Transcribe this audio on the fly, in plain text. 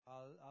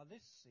our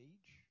lists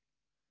each,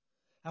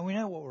 and we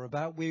know what we're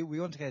about. We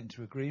want to get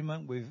into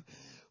agreement.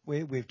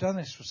 We've done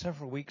this for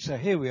several weeks. So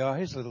here we are.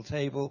 Here's a little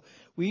table.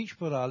 We each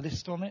put our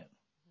list on it.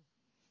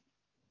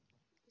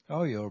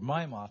 Oh, you're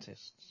mime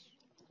artists.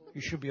 You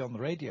should be on the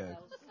radio.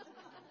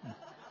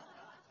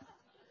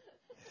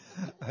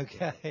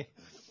 Okay.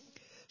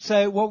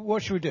 So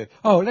what should we do?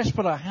 Oh, let's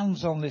put our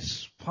hands on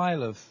this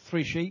pile of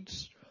 3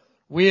 sheets.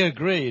 We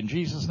agree. In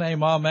Jesus'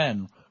 name,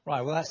 amen.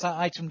 Right, well, that's that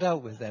item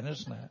dealt with then,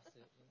 isn't it?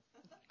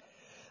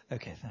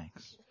 Okay,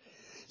 thanks.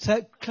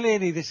 So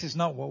clearly this is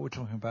not what we're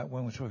talking about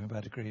when we're talking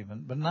about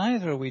agreement, but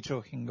neither are we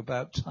talking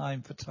about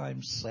time for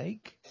time's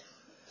sake.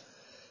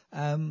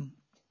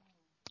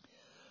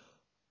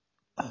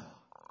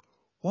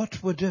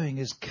 What we're doing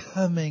is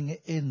coming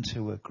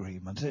into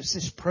agreement. It's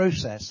this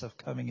process of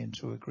coming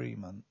into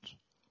agreement.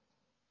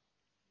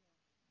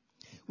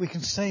 We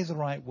can say the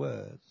right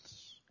words.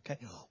 Okay.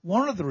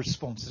 One of the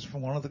responses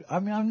from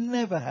I've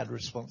never had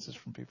responses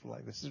from people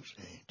like this. It's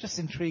just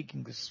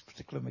intriguing, this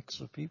particular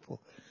mix of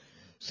people.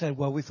 Said,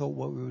 well, we thought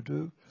what we would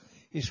do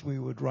is we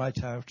would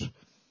write out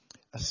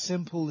a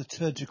simple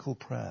liturgical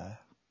prayer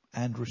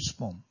and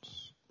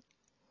response.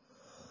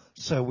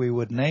 So we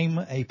would name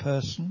a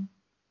person,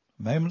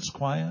 a moment's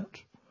quiet,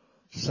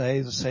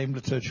 say the same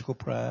liturgical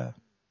prayer,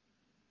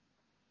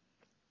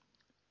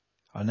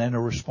 and then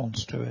a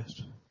response to it.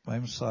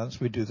 Moment's silence,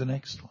 we do the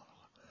next one.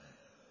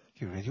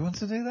 Do you really want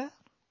to do that?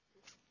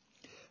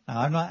 Now,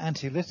 I'm not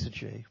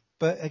anti-liturgy,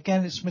 but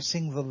again, it's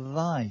missing the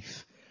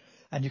life.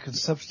 And you can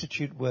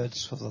substitute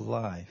words for the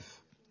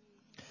life.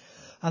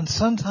 And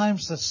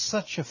sometimes there's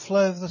such a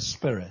flow of the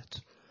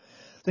Spirit.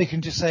 They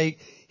can just say,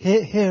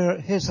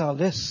 here's our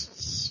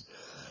lists.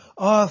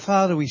 Oh,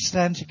 Father, we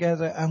stand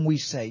together and we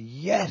say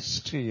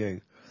yes to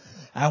you.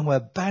 And we're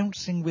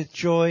bouncing with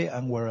joy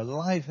and we're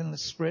alive in the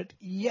Spirit.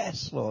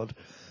 Yes, Lord,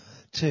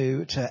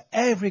 to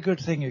every good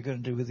thing you're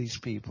going to do with these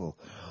people.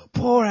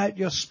 Pour out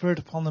your Spirit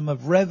upon them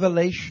of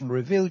revelation.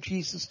 Reveal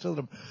Jesus to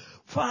them.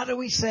 Father,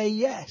 we say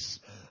yes.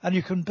 And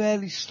you can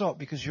barely stop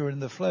because you're in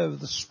the flow of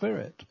the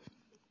Spirit.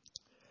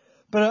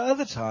 But at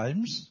other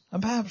times,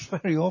 and perhaps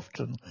very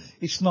often,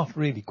 it's not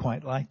really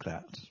quite like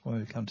that when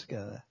we come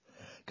together.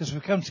 Because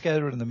we come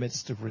together in the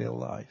midst of real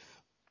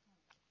life.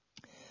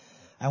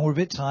 And we're a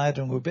bit tired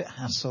and we're a bit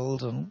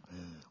hassled and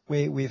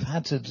we've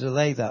had to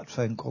delay that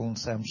phone call and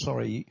say, I'm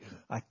sorry,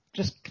 I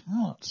just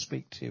can't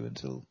speak to you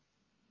until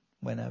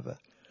whenever.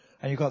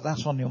 And you've got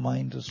that on your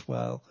mind as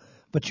well,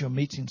 but you're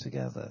meeting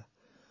together.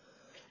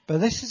 But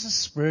this is a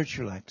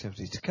spiritual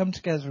activity, to come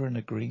together in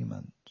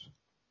agreement.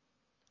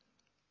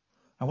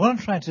 And what I'm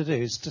trying to do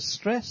is to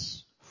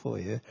stress for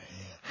you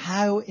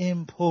how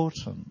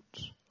important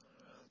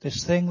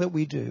this thing that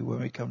we do when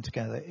we come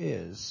together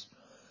is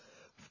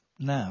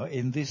now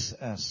in this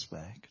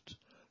aspect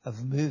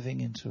of moving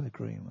into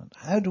agreement.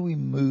 How do we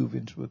move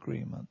into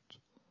agreement?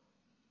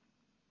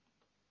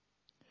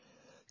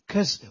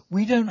 Because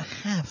we don't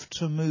have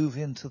to move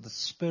into the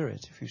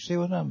Spirit, if you see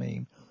what I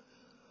mean,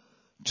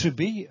 to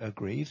be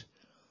agreed.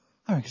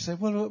 I mean, you can say,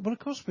 well, of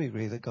course we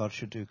agree that God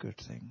should do good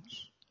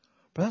things.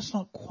 But that's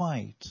not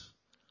quite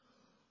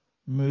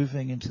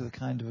moving into the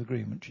kind of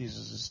agreement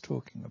Jesus is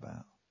talking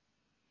about.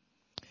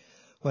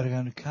 We're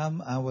going to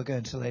come and we're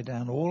going to lay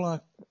down all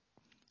our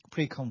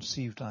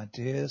preconceived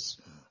ideas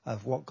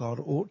of what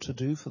God ought to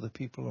do for the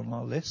people on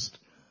our list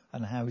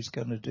and how he's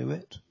going to do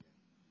it.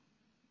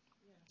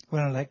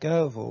 We're going to let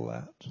go of all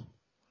that.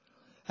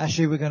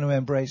 Actually, we're going to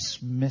embrace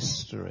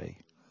mystery.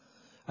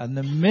 And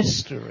the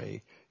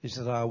mystery is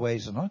that our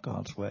ways are not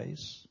God's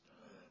ways.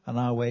 And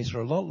our ways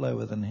are a lot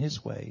lower than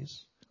his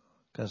ways.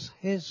 Because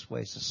his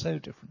ways are so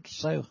different,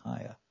 so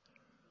higher.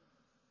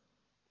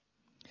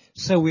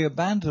 So we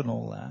abandon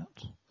all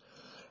that.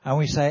 And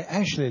we say,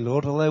 actually,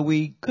 Lord, although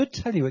we could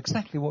tell you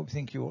exactly what we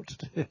think you ought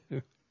to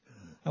do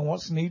and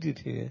what's needed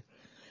here,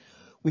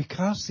 we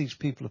cast these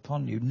people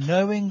upon you,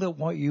 knowing that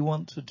what you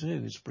want to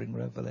do is bring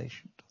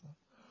revelation to them.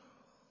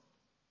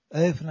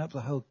 Open up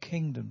the whole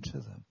kingdom to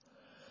them.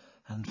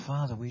 And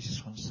Father, we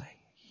just want to say,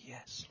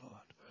 yes, Lord,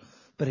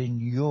 but in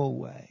your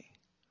way,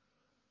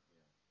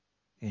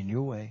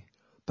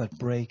 but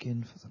break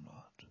in for them,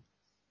 Lord.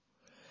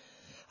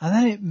 And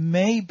then it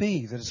may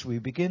be that as we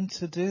begin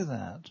to do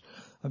that,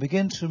 and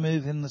begin to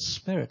move in the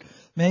Spirit,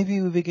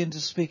 maybe we begin to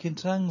speak in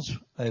tongues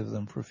over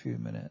them for a few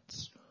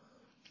minutes.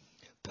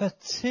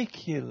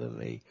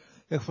 Particularly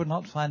if we're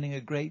not finding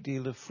a great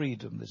deal of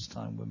freedom this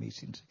time we're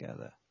meeting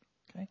together.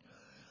 Okay?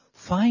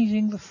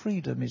 Finding the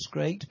freedom is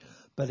great,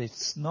 but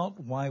it's not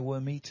why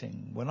we're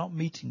meeting. We're not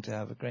meeting to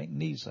have a great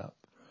knees up,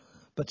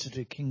 but to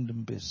do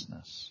kingdom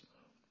business.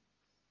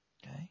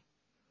 Okay?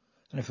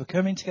 And if we're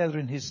coming together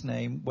in his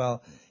name,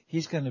 well,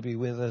 he's going to be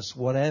with us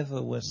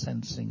whatever we're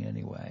sensing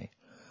anyway.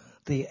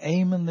 The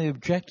aim and the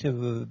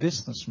objective of a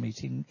business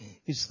meeting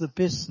is the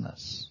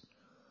business.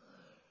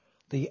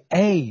 The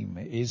aim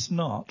is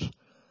not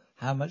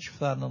how much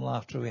fun and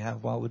laughter we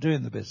have while we're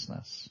doing the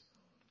business.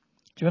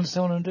 Do you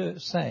understand what I'm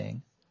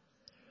saying?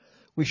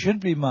 We should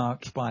be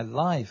marked by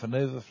life and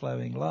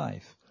overflowing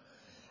life.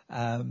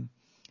 And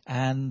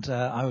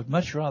I would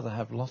much rather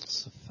have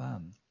lots of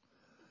fun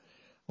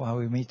why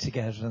we meet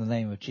together in the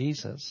name of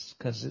Jesus,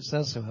 because it's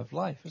us who have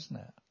life, isn't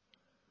it?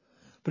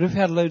 But if we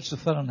had loads of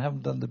fun and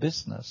haven't done the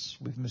business,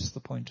 we've missed the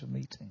point of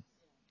meeting.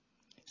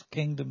 It's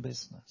kingdom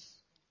business.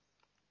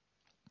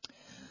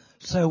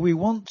 So we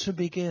want to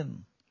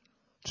begin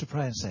to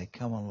pray and say,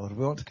 come on, Lord,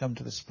 we want to come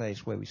to this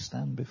place where we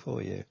stand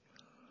before you.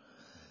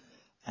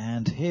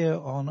 And here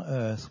on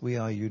earth we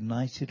are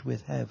united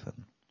with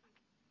heaven.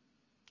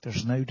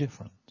 There's no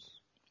difference.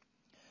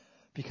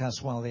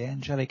 Because while the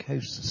angelic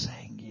hosts are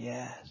saying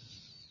yes,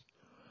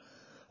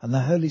 and the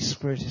Holy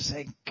Spirit is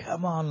saying,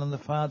 come on, and the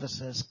Father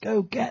says,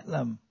 go get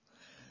them.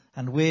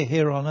 And we're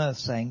here on earth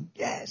saying,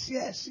 yes,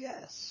 yes,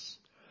 yes.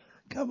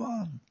 Come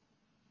on.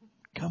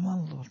 Come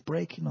on, Lord,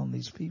 breaking on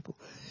these people.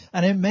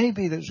 And it may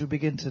be that as we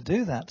begin to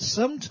do that,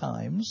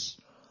 sometimes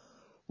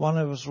one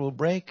of us will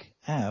break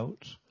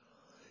out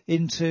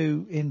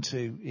into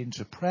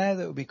prayer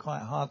that would be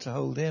quite hard to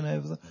hold in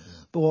over them.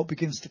 But what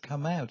begins to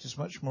come out is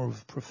much more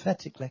of a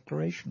prophetic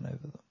declaration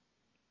over them.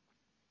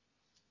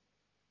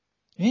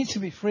 You need to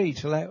be free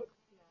to let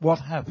what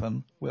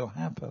happen will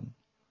happen.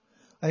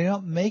 And you're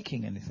not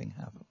making anything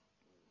happen.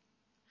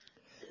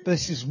 But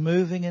this is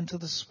moving into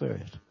the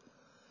Spirit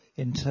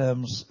in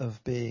terms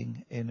of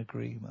being in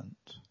agreement.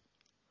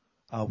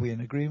 Are we in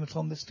agreement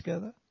on this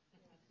together?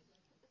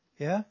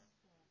 Yeah?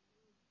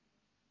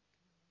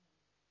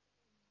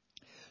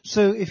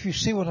 So if you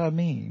see what I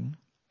mean,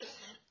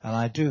 and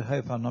I do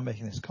hope I'm not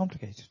making this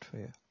complicated for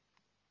you,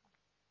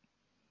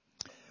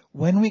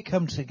 when we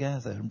come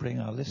together and bring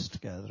our list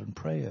together and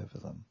pray over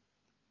them,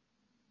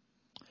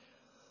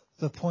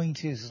 the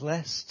point is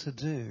less to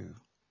do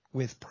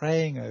with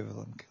praying over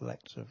them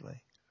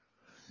collectively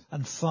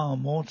and far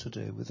more to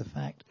do with the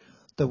fact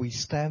that we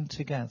stand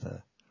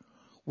together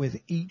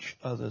with each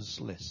other's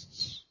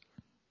lists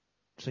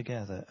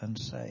together and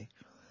say,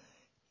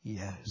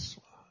 yes,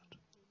 Lord.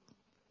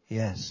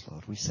 Yes,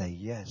 Lord. We say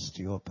yes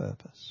to your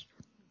purpose.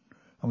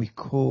 And we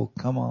call,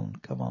 come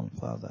on,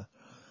 Father.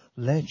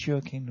 Let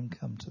your kingdom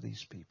come to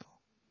these people.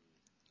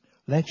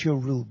 Let your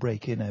rule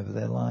break in over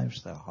their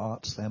lives, their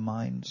hearts, their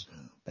minds,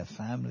 their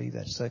family,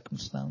 their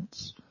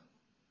circumstance,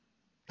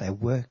 their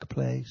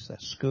workplace, their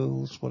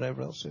schools,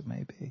 whatever else it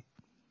may be.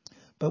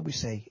 But we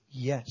say,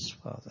 yes,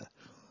 Father,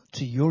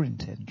 to your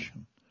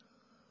intention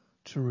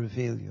to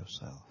reveal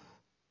yourself.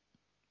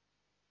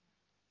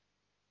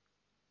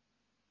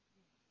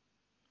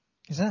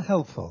 Is that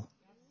helpful?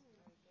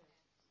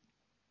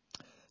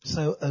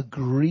 So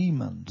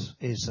agreement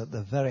is at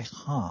the very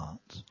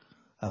heart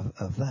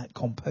of that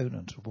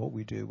component of what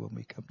we do when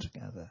we come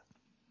together.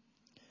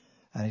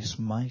 And it's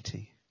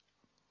mighty.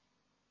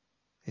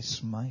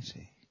 It's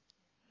mighty.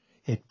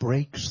 It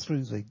breaks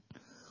through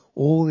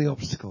all the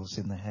obstacles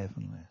in the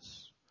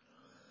heavenlies.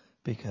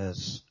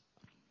 Because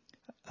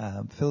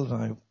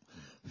Phil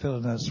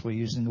and us were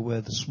using the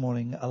word this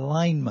morning,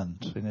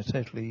 alignment, in a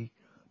totally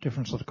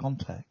different sort of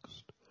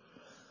context.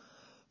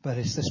 But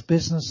it's this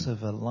business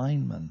of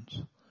alignment,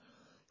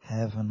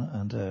 heaven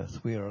and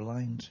earth. We are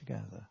aligned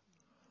together.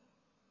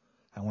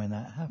 And when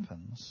that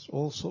happens,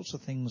 all sorts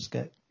of things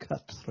get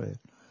cut through.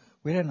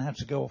 We don't have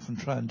to go off and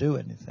try and do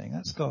anything.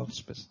 That's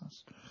God's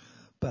business.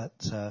 But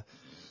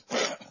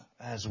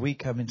as we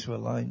come into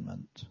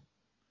alignment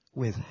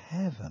with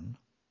heaven,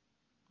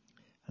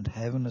 and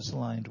heaven is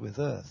aligned with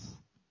earth,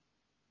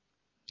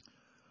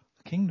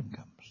 the kingdom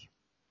comes.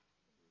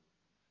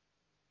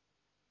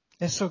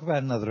 Let's talk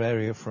about another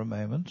area for a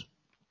moment.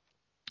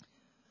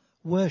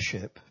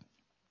 Worship.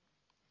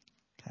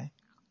 Okay.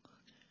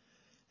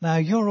 Now,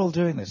 you're all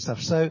doing this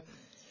stuff. So,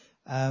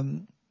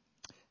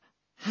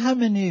 how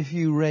many of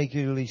you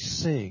regularly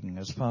sing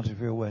as part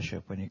of your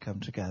worship when you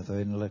come together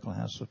in a local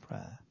house of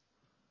prayer?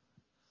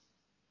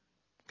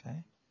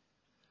 Okay.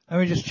 Let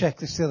me just check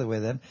this the other way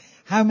then.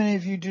 How many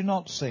of you do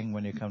not sing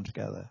when you come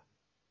together?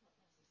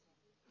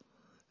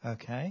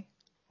 Okay.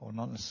 Or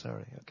not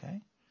necessarily.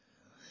 Okay.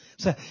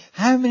 So,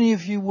 how many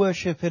of you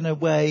worship in a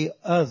way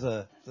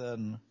other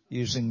than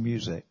using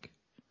music?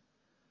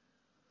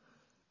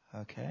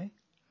 Okay.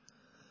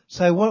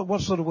 So,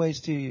 what sort of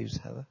ways do you use,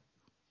 Heather?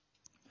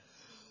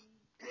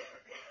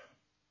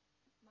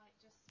 Might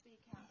just speak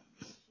out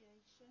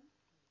appreciation.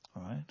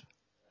 All right. Of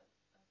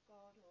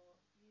God, or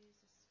use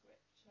a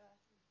scripture.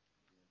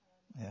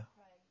 Yeah.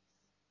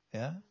 Praise.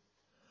 Yeah.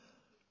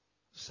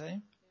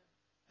 Same.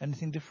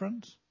 Anything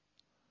different?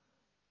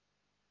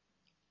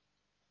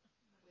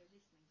 We're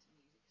listening to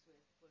music because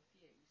we're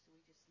few, so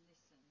we just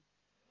listen, and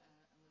sometimes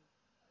it's with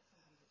words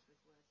and sometimes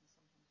it's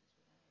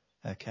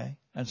without. Okay.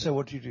 And so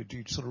what do you do? Do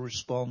you sort of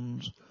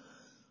respond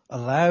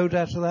aloud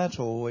out of that,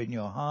 or in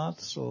your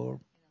hearts, or?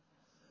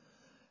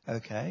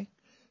 Okay.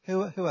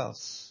 Who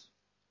else?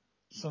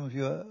 Some of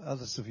you,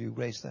 others of you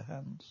raise their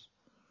hands.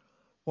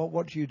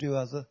 What do you do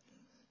other?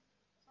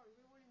 Sorry,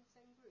 we're all in the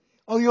same group.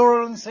 Oh, you're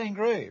all in the same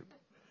group.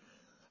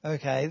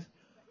 Okay.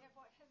 But yeah,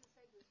 what Heather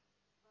said was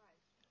right.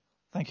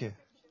 Thank you.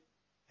 Scripture,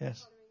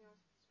 Yes. following our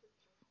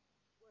scripture,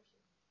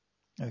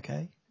 worship.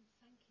 Okay.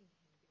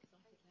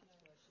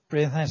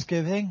 Bring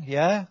thanksgiving,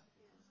 yeah?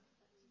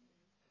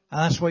 And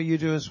that's what you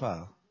do as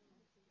well.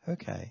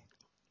 Okay.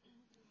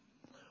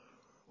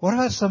 What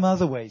about some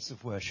other ways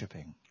of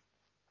worshipping?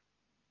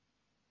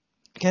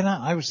 Again,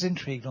 I was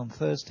intrigued on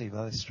Thursday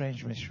by this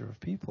strange mixture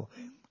of people.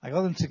 I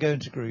got them to go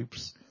into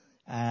groups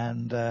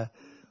and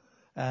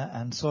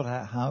sort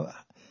out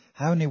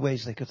how many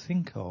ways they could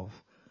think of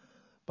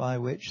by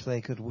which they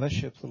could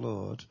worship the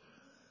Lord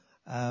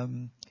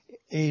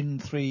in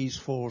 3s,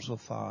 4s or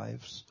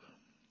 5s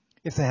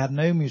if they had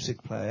no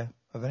music player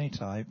of any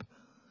type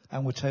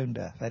and were tone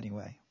deaf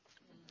anyway.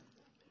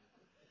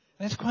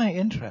 And it's quite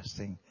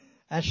interesting.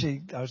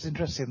 Actually, I was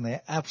interested in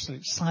their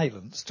absolute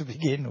silence to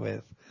begin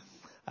with.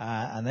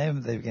 And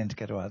then they began to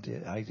get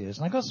ideas.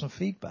 And I got some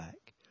feedback.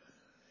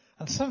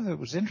 And some of it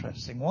was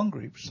interesting. One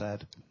group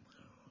said,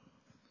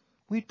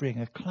 we'd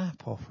bring a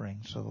clap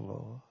offering to the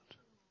Lord.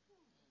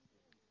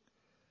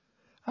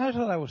 I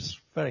thought that was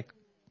very,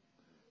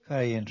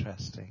 very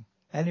interesting.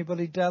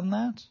 Anybody done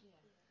that?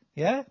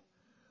 Yeah?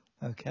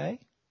 Okay.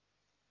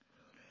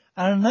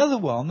 And another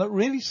one that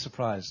really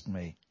surprised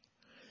me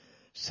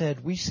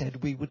said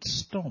we would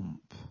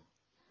stomp.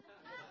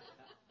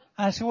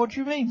 I said, what do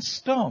you mean,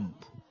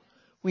 stomp?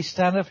 We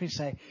stand up and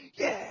say,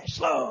 yes,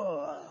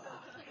 Lord.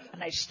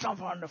 And they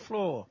stomp on the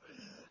floor,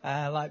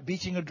 like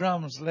beating a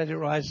drum to let it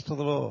rise to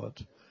the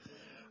Lord.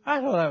 I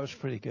thought that was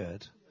pretty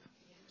good.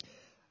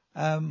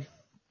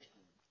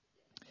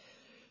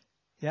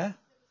 Yeah?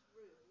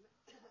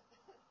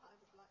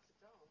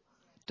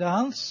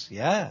 Dance?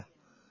 Yeah.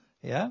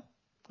 Yeah?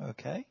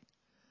 Okay.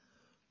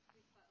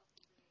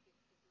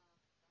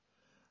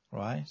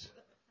 Right.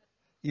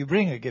 You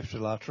bring a gift of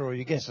laughter or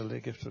you get a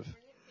gift of...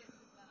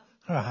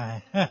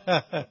 Right.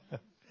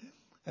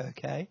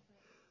 Okay.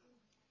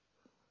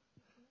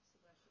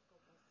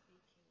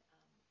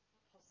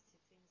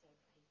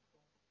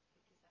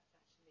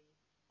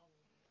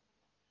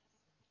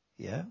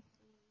 Yeah.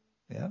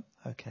 Yeah.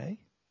 Okay.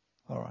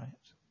 All right.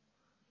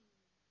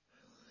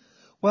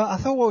 Well, I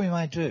thought what we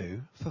might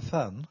do for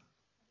fun.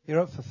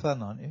 You're up for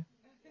fun, aren't you?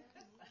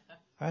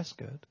 That's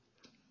good.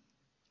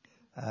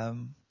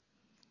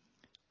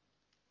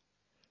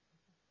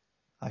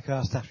 I could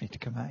ask Daphne to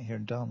come out here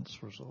and dance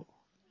for us all.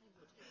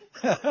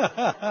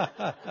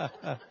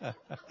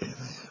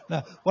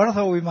 Now, what I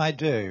thought we might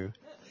do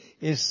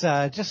is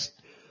just...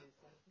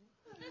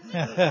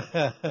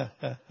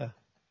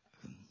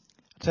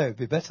 So it'd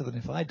be better than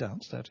if I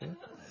danced out here.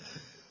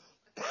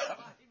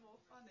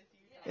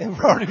 It would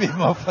probably be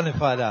more fun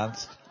if I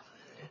danced.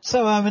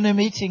 So I'm in a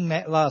meeting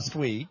last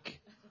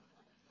week,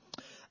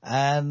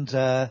 and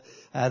the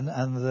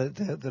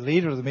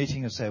leader of the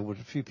meeting has said, well,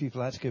 a few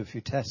people had to give a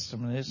few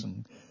testimonies,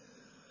 and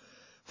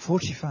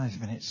 45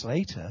 minutes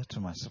later, to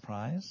my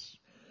surprise,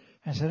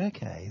 I said,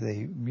 okay,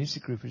 the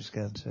music group is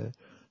going to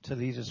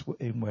lead us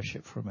in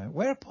worship for a moment.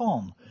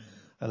 Whereupon,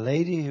 a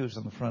lady who was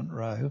on the front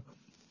row,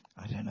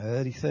 I don't know,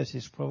 early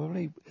 30s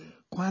probably,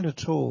 quite a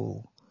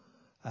tall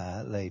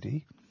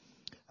lady,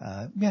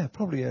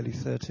 probably early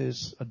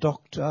 30s,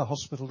 a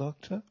hospital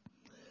doctor,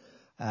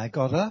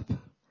 got up,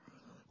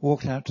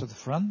 walked out to the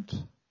front,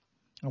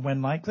 and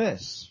went like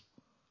this.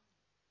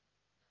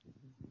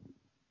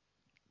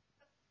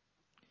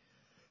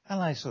 And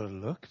I sort of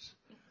looked,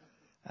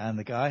 and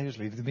the guy who's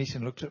leading the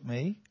meeting looked at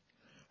me,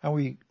 and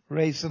we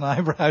raised an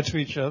eyebrow to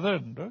each other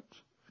and looked.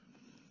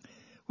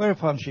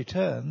 Whereupon she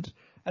turned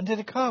and did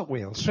a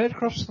cartwheel straight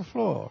across the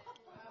floor.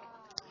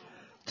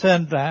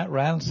 Turned that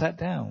round, sat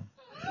down.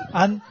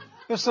 And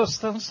we were sort of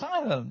stunned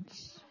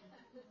silence.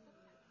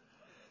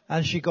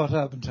 And she got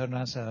up and turned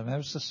around and said, I'm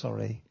ever so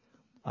sorry.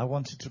 I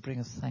wanted to bring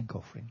a thank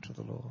offering to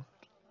the Lord.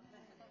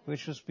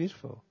 Which was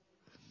beautiful.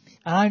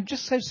 And I'm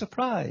just so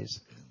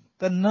surprised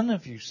that none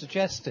of you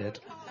suggested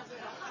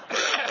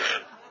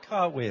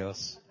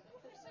cartwheels.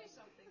 Say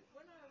something.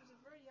 When I was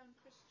a very young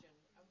Christian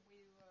and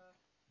we were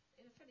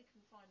in a fairly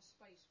confined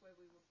space where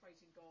we were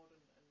praising God and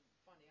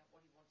finding out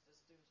what He wanted us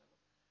to do and so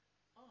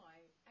on,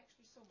 I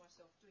actually saw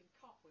myself doing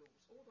cartwheels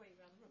all the way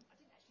around the room. I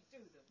didn't actually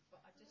do them,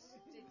 but I just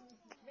did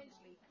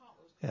mentally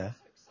cartwheels because I was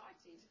so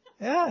excited.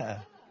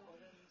 Yeah.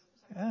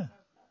 Yeah.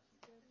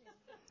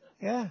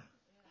 Yeah.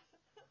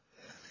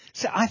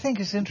 So I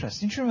think it's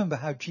interesting. Do you remember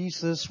how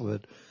Jesus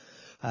would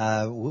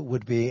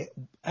be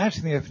out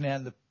in the open air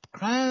and the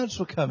crowds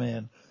would come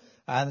in,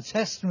 and the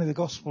testimony of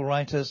the gospel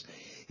writers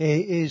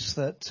is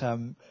that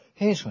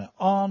he just went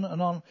on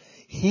and on,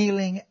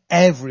 healing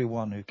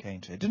everyone who came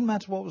to him. It didn't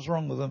matter what was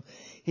wrong with them.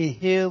 He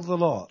healed the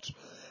lot.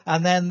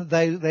 And then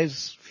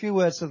there's a few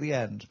words at the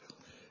end,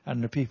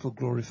 and the people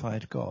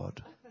glorified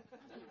God.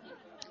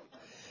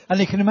 And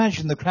you can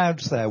imagine the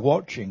crowds there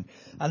watching.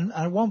 And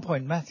at one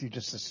point, Matthew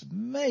does this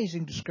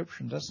amazing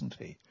description, doesn't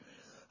he?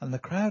 And the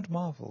crowd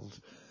marveled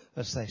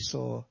as they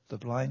saw the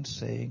blind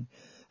seeing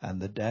and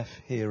the deaf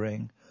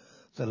hearing,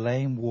 the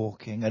lame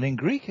walking. And in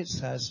Greek it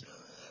says,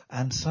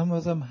 and some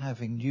of them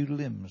having new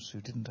limbs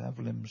who didn't have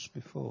limbs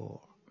before.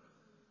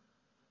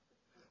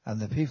 And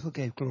the people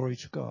gave glory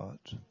to God.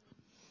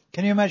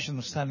 Can you imagine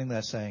them standing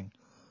there saying,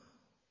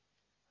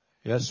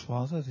 yes,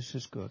 Father, this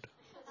is good.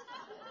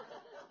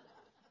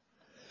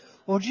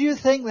 Or do you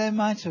think there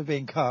might have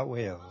been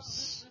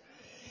cartwheels?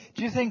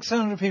 Do you think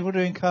some of the people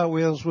doing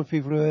cartwheels were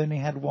people who only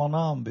had one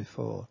arm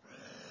before?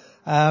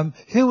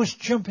 Who was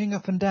jumping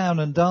up and down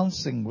and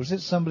dancing? Was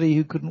it somebody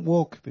who couldn't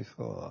walk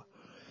before?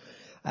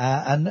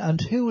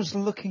 And who was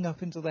looking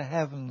up into the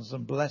heavens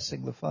and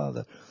blessing the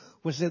Father?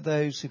 Was it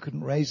those who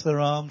couldn't raise their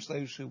arms,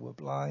 those who were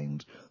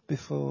blind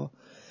before?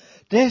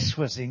 This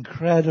was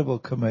incredible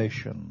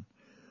commotion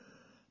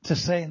to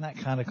say in that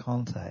kind of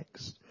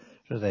context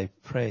that they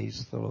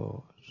praise the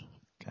Lord.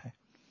 Okay.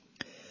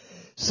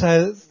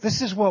 So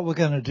this is what we're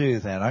going to do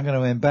then. I'm going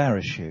to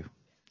embarrass you.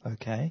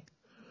 Okay.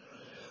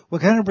 We're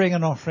going to bring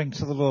an offering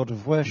to the Lord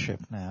of worship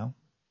now.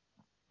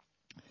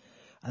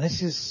 And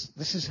this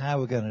is how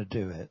we're going to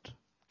do it.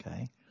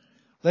 Okay.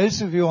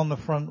 Those of you on the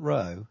front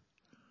row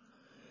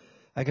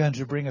are going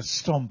to bring a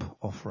stomp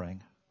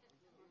offering.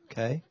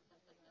 Okay.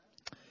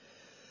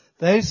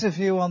 Those of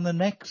you on the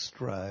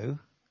next row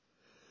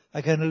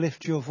are going to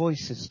lift your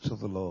voices to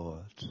the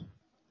Lord.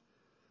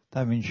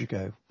 That means you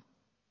go,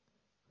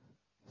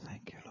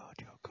 thank you, Lord,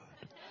 you're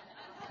good.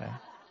 Okay.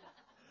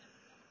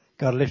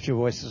 Got to lift your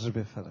voices a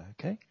bit further,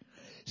 okay?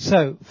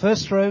 So,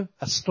 first row,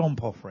 a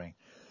stomp offering.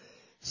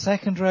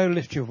 Second row,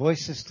 lift your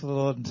voices to the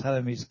Lord and tell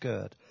him he's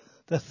good.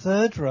 The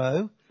third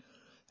row,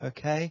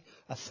 okay,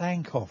 a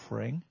thank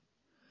offering.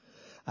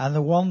 And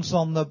the ones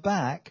on the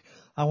back,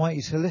 I want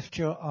you to lift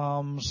your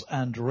arms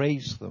and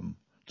raise them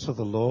to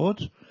the Lord.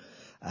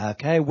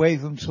 Okay,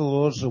 wave them to the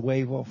Lord as a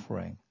wave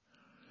offering.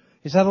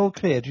 Is that all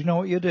clear? Do you know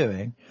what you're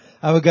doing?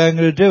 And we're going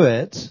to do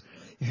it.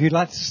 If you'd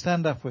like to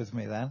stand up with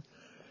me then.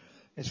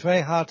 It's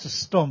very hard to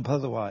stomp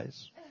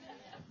otherwise.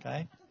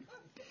 Okay?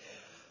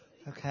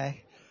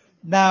 Okay.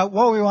 Now,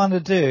 what we want to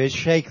do is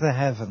shake the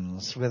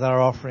heavens with our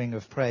offering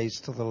of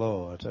praise to the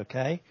Lord.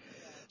 Okay?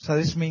 So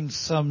this means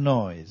some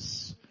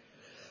noise.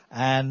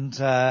 And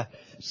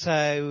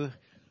so,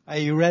 are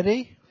you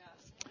ready?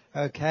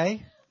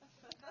 Okay.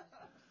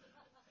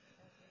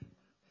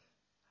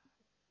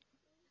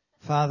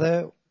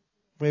 Father,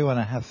 we want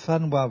to have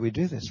fun while we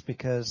do this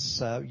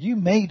because you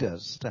made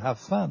us to have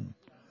fun,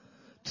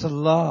 to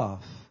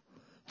laugh,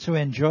 to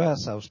enjoy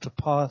ourselves, to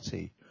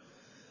party,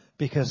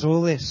 because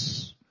all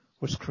this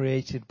was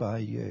created by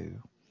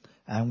you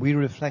and we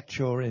reflect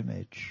your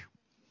image.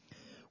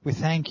 We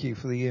thank you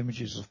for the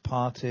images of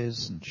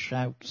parties and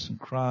shouts and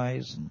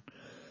cries and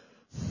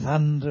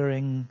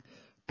thundering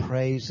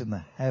praise in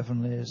the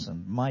heavenlies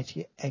and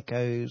mighty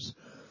echoes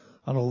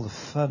and all the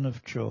fun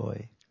of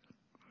joy.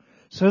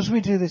 So as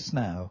we do this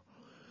now,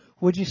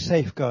 would you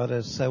safeguard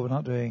us so we're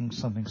not doing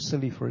something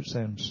silly for its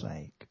own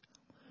sake?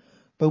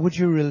 But would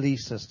you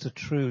release us to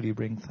truly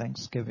bring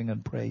thanksgiving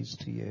and praise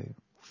to you?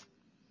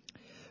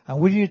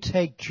 And will you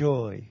take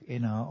joy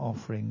in our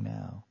offering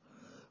now?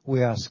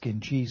 We ask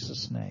in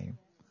Jesus' name.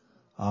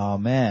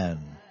 Amen.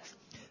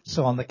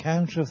 So on the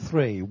count of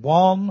 3.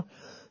 1,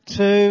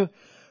 2,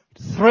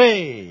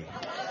 3.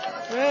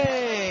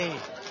 3.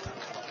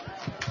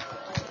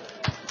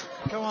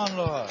 Come on,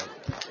 Lord.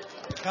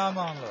 Come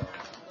on, Lord.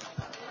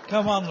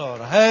 Come on,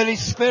 Lord. Holy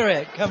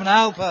Spirit, come and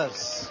help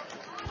us.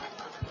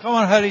 Come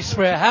on, Holy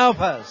Spirit,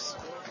 help us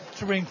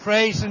to bring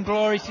praise and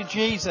glory to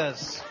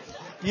Jesus.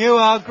 You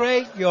are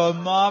great, you are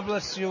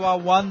marvelous, you are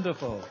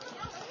wonderful.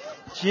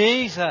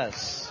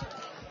 Jesus,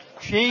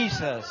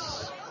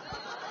 Jesus,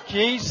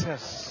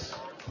 Jesus,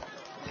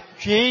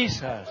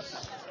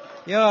 Jesus.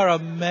 You're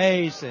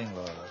amazing,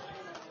 Lord.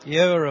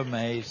 You're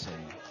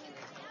amazing.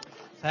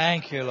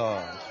 Thank you,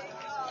 Lord.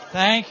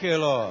 Thank you,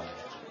 Lord.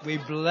 We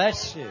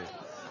bless you.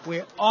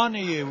 We honor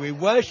you. We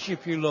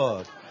worship you,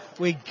 Lord.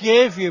 We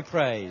give you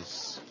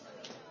praise.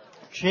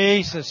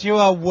 Jesus, you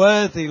are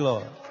worthy,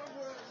 Lord.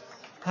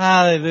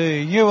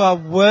 Hallelujah. You are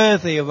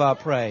worthy of our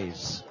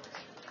praise.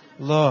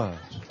 Lord,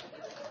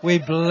 we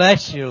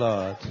bless you,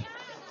 Lord.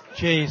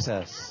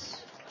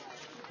 Jesus.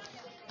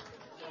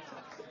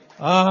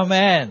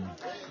 Amen.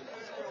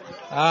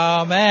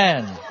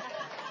 Amen.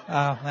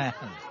 Amen.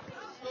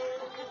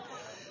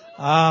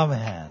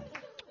 Amen.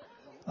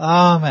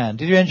 Amen.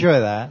 Did you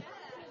enjoy that?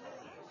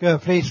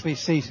 Good. Please be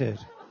seated.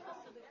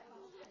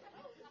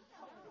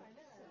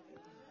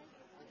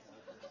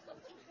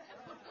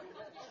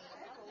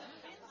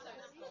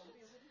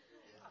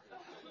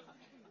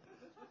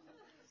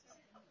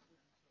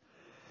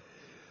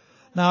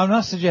 Now, I'm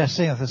not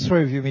suggesting if there's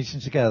 3 of you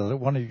meeting together that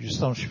one of you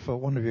stomps your foot,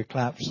 one of you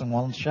claps, and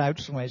one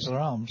shouts and waves their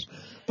arms.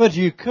 But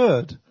you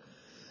could.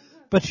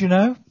 But you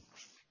know,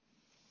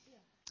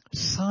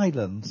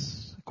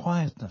 silence,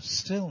 quietness,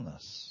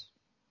 stillness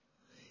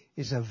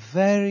is a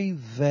very,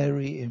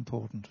 very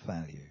important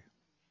value.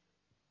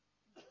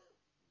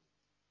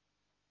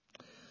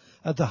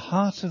 At the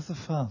heart of the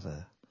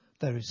Father,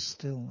 there is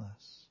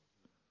stillness.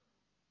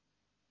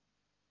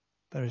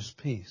 There is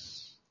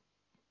peace.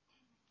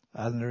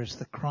 And there is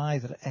the cry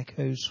that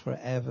echoes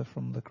forever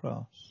from the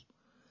cross.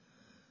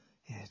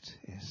 It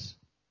is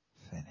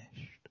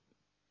finished.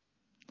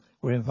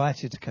 We're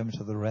invited to come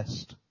to the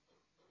rest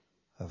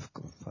of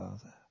the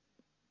Father.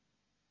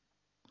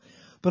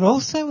 But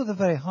also at the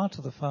very heart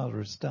of the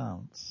Father is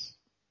dance.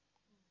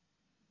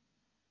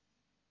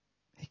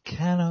 He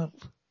cannot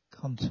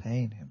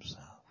contain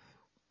himself.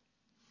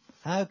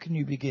 How can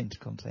you begin to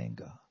contain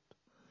God?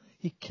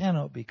 He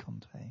cannot be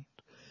contained.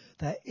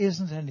 There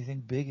isn't anything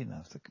big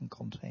enough that can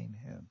contain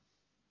him.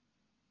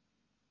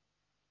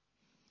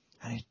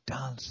 And he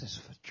dances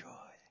for joy.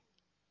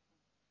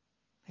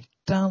 He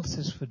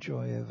dances for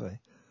joy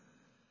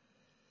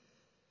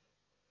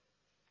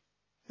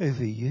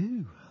over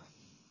you.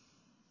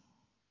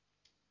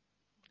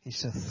 He's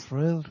so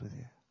thrilled with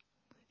you.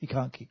 You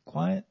can't keep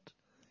quiet.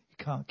 You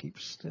can't keep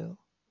still.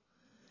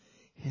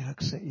 He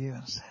looks at you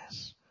and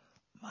says,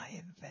 my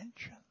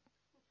invention.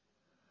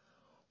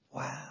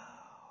 Wow,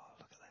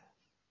 look at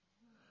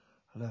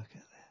this. Look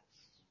at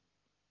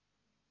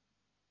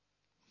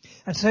this.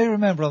 And so you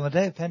remember on the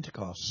day of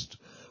Pentecost,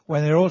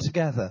 when they're all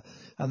together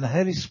and the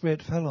Holy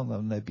Spirit fell on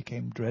them, they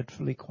became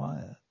dreadfully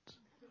quiet.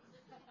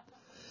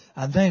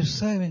 And they were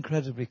so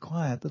incredibly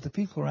quiet that the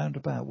people round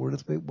about were a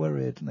little bit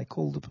worried, and they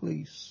called the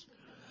police.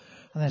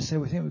 And they said,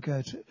 we think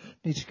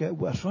need to go,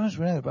 well, as far as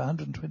we know, about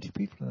 120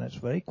 people in there. It's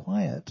very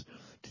quiet. Do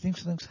you think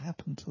something's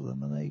happened to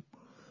them? And they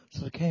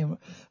sort of came,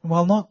 and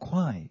while not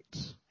quite,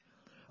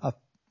 an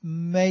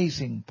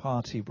amazing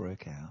party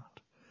broke out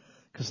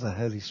because the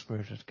Holy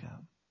Spirit had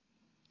come.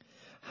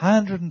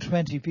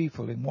 120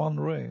 people in one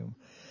room.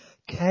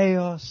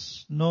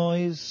 Chaos,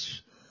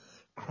 noise,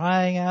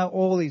 crying out,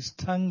 all these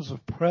tongues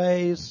of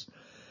praise,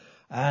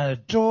 and a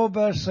door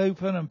bursts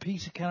open and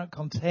Peter cannot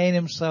contain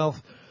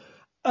himself,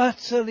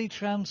 utterly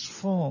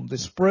transformed,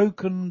 this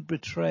broken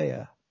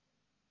betrayer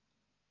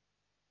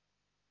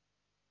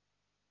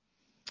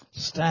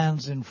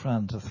stands in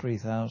front of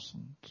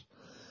 3,000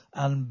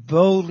 and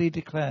boldly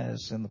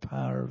declares in the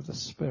power of the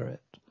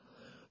Spirit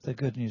the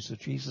good news of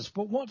Jesus.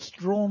 But what's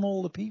drawn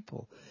all the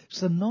people? It's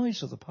the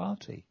noise of the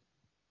party.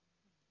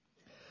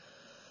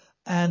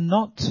 And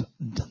not,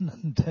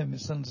 don't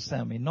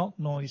misunderstand me, not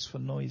noise for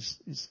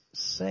noise's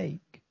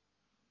sake.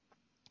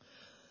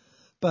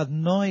 But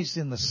noise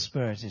in the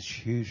Spirit is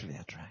hugely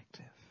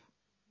attractive.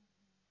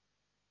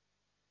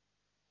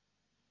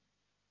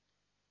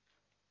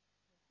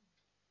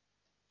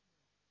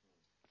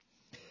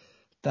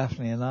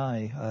 Daphne and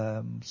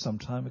I, some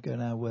time ago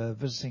now, were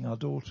visiting our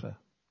daughter.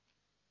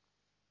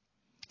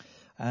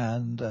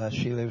 And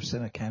she lives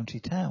in a county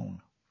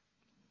town.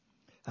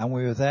 And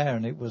we were there,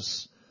 and it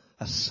was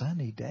a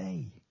sunny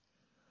day.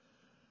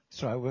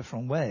 That's right, we're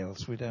from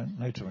Wales. We don't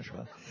know too much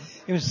about it.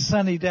 It was a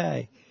sunny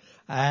day.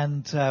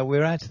 And we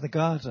were out in the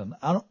garden.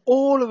 And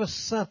all of a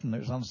sudden, it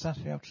was on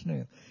Saturday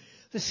afternoon,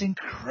 this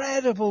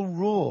incredible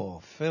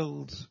roar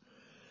filled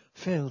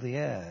the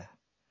air.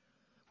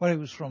 Well, it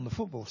was from the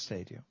football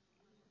stadium,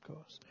 of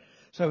course.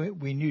 So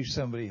we knew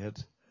somebody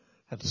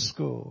had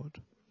scored.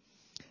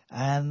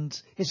 And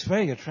it's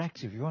very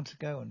attractive. You want to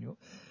go and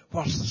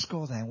what's the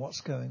score then?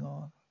 What's going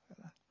on?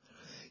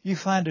 You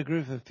find a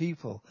group of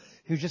people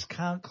who just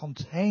can't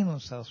contain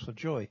themselves for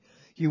joy.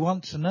 You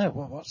want to know,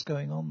 well, what's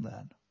going on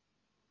then?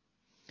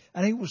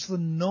 And it was the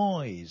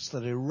noise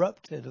that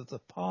erupted of the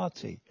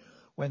party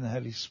when the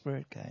Holy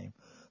Spirit came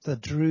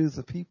that drew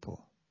the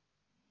people.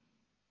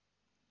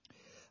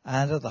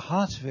 And at the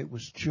heart of it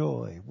was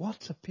joy.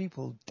 What are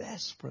people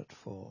desperate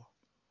for?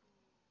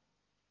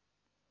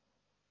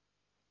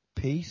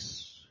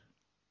 Peace,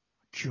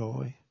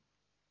 joy,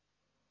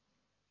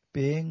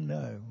 being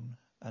known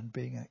and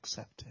being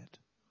accepted,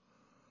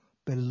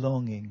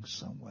 belonging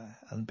somewhere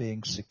and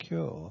being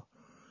secure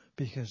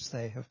because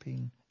they have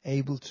been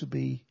able to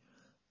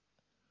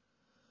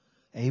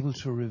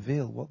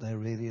reveal what they're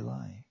really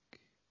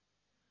like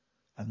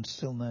and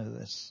still know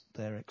this,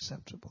 they're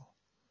acceptable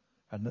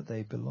and that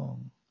they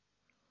belong.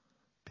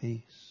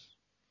 Peace,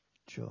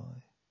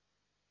 joy.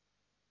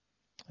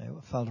 At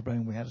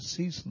Falderbrone we had a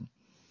season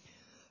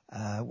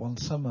one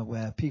summer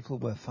where people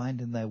were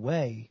finding their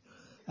way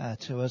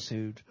to us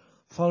who'd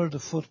followed a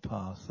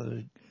footpath that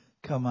had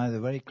come either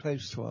very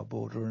close to our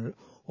border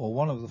or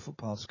one of the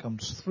footpaths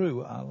comes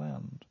through our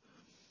land.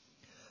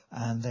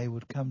 And they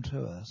would come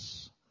to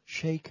us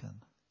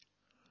shaken,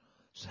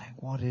 saying,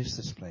 what is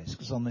this place?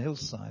 Because on the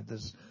hillside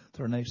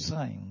there are no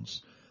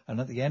signs.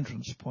 And at the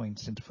entrance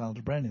points into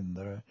Falderbrennen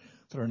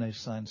there are no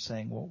signs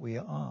saying what we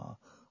are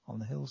on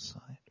the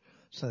hillside.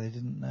 So they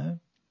didn't know.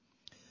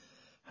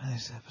 And they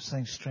said,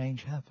 something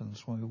strange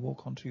happens when we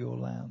walk onto your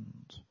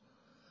land.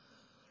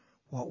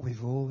 What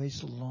we've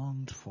always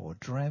longed for,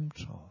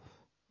 dreamt of,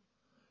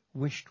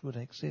 wished would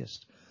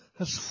exist,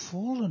 has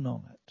fallen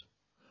on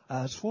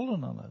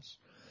us.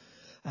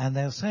 And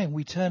they were saying,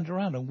 we turned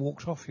around and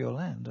walked off your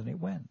land, and it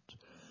went.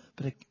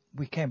 But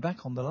we came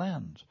back on the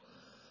land.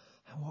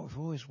 And what we've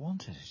always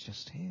wanted is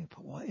just here.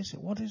 But what is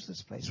it? What is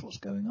this place? What's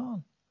going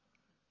on?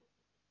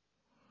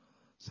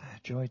 It's our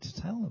joy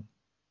to tell them.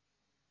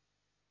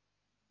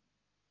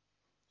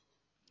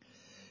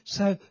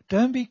 So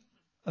don't be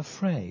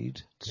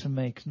afraid to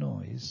make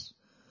noise.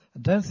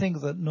 And don't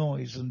think that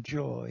noise and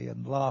joy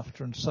and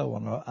laughter and so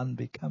on are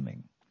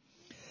unbecoming.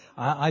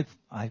 I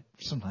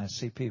sometimes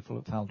see people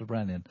at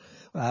Falderbrennen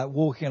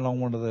walking along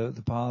one of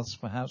the paths,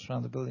 perhaps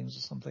around the buildings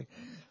or something,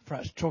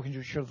 perhaps talking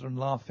to each other and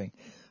laughing.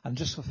 And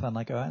just for fun,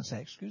 I go out and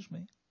say, excuse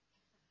me.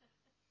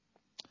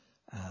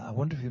 I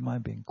wonder if you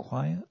mind being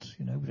quiet.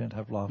 You know, we don't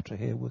have laughter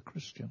here. We're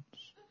Christians.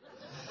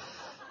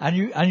 And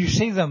you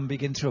see them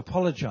begin to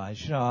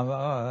apologize,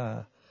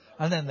 and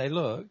then they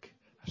look.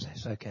 I say,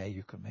 it's okay,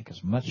 you can make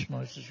as much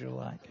noise as you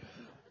like.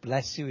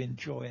 Bless you in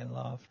joy and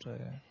laughter.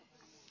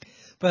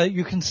 But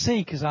you can see,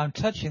 because I'm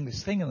touching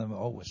this thing, and them,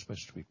 we're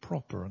supposed to be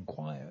proper and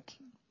quiet,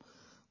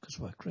 because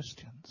we're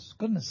Christians.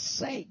 Goodness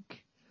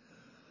sake.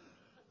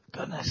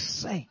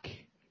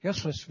 You're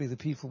supposed to be the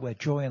people where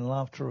joy and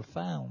laughter are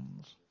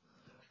found.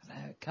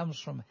 And it comes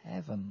from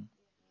heaven.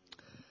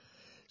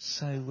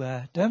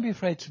 So don't be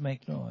afraid to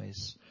make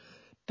noise.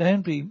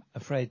 Don't be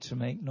afraid to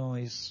make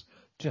noise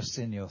just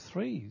in your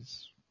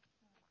threes.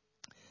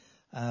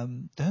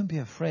 Don't be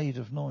afraid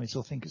of noise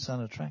or think it's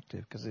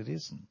unattractive, because it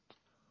isn't.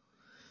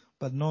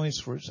 But noise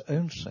for its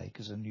own sake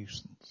is a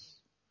nuisance.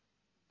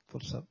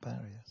 Puts up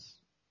barriers.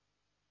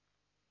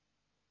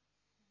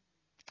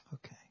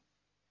 Okay.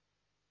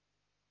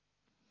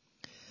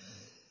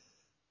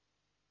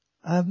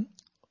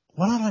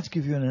 What I'd like to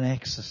give you an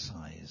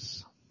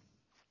exercise.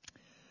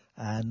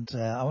 And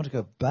I want to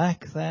go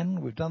back then.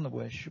 We've done the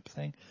worship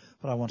thing,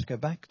 but I want to go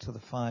back to the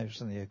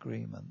fives and the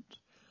agreement.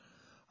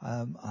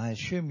 I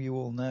assume you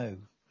all know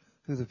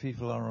who the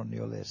people are on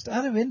your list.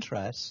 Out of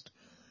interest,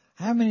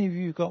 how many of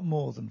you got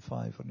more than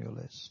 5 on your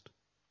list?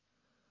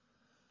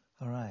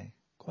 All right.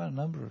 Quite a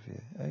number of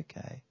you.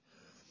 Okay.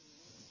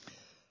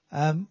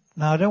 Now,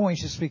 I don't want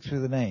you to speak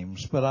through the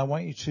names, but I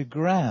want you to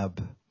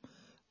grab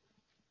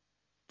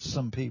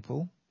some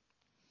people,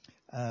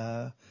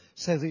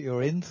 say that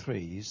you're in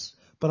threes,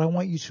 but I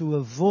want you to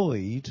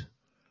avoid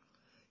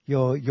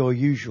your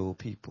usual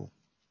people.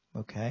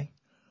 Okay?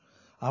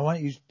 I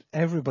want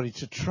everybody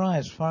to try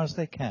as far as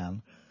they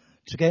can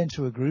to get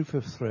into a group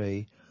of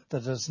 3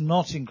 that does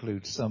not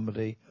include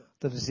somebody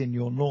that is in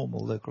your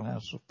normal local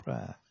house of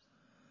prayer.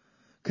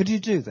 Could you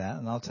do that?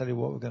 And I'll tell you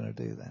what we're going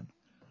to do then.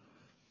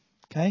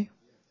 Okay?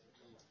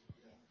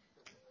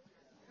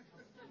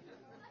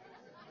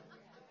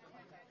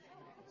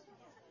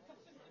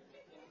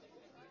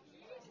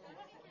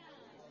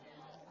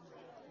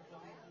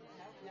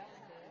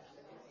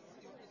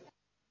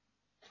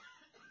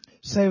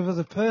 So for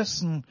the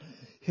person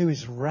who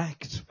is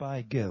racked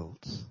by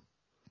guilt,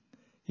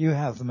 you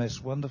have the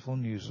most wonderful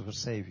news of a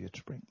Saviour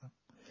to bring them,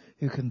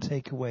 who can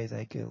take away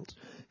their guilt,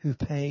 who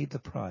paid the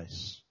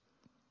price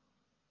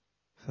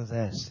for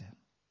their sin.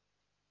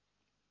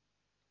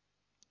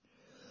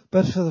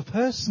 But for the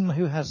person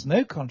who has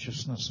no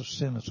consciousness of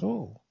sin at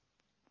all,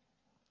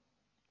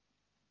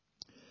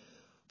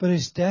 but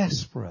is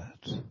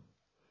desperate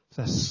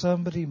that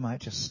somebody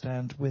might just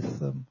stand with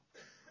them,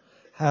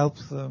 help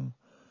them,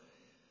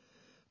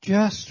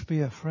 just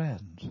be a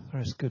friend,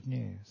 there is good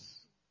news.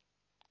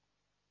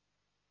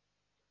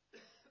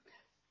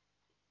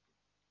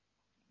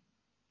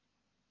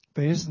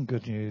 But it isn't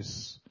good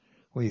news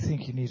where you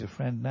think you need a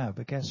friend now,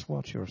 but guess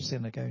what? You're a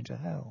sinner going to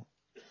hell.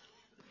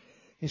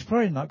 It's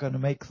probably not going to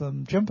make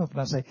them jump up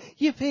and say,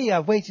 yippee,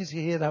 I've waited to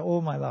hear that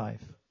all my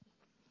life.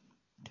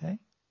 Okay?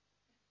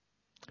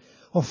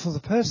 Or for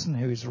the person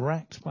who is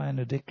racked by an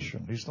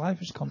addiction, whose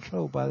life is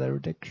controlled by their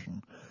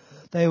addiction,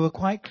 they were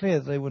quite clear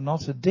that they were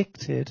not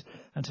addicted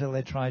until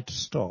they tried to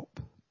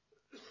stop.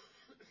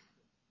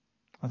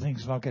 And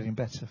things are not getting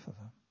better for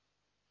them.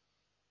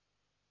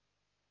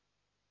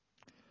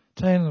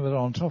 Telling them that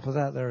on top of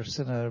that they're a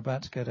sinner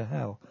about to go to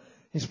hell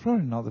is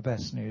probably not the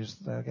best news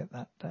that they'll get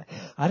that day.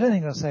 I don't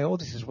think they'll say,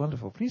 this is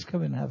wonderful. Please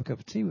come in and have a cup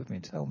of tea with me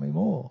and tell me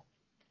more.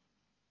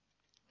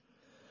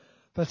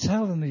 But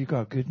tell them that you've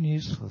got good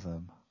news for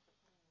them.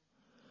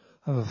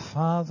 Of a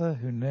Father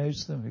who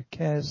knows them, who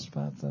cares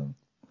about them,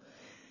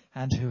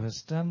 and who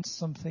has done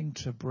something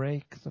to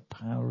break the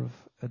power of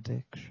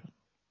addiction.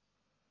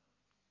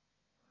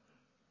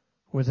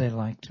 Would they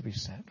like to be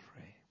set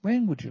free?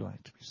 When would you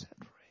like to be set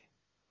free?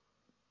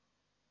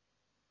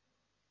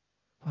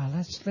 Well,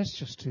 let's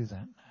just do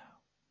that now.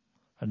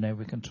 And then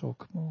we can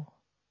talk more.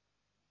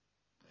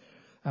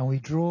 And we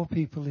draw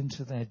people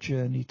into their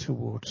journey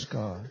towards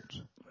God.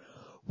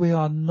 We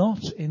are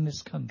not in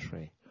this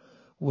country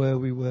where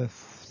we were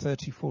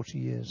 30, 40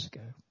 years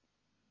ago.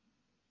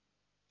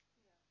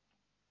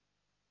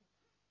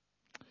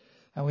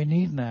 And we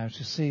need now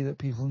to see that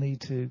people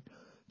need to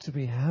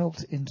be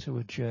helped into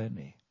a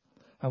journey.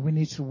 And we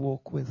need to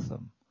walk with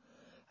them.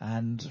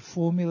 And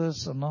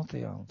formulas are not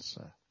the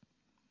answer.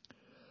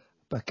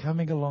 But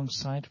coming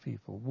alongside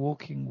people,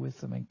 walking with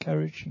them,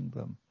 encouraging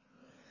them,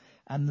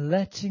 and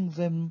letting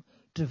them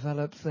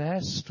develop their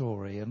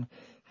story and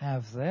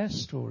have their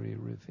story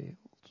revealed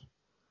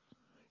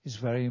is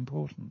very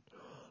important.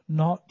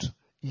 Not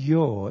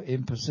your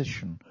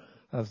imposition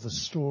of the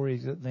story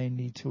that they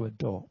need to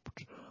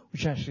adopt,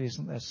 which actually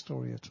isn't their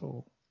story at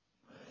all.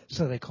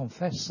 So they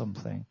confess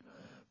something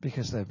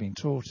because they've been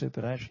taught it,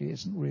 but actually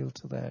isn't real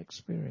to their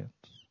experience.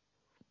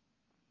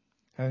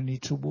 Only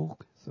to walk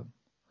with them.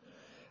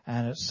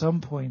 And at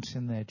some point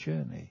in their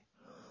journey,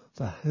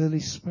 the Holy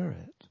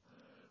Spirit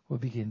will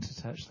begin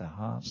to touch their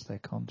hearts, their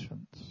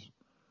conscience.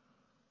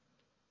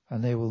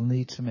 And they will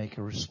need to make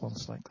a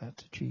response like that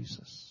to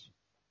Jesus.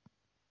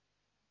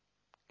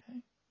 Okay?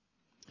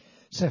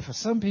 So for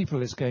some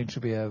people it's going to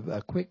be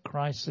a quick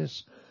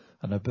crisis,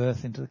 and a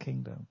birth into the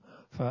kingdom.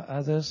 For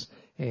others,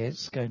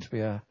 it's going to be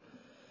a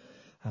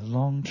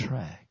long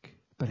trek,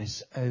 but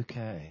it's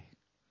okay.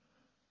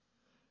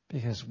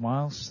 Because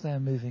whilst they're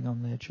moving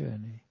on their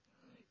journey,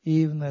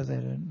 even though they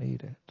don't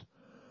need it,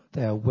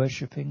 they are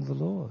worshipping the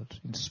Lord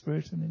in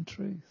spirit and in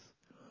truth.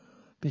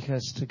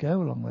 Because to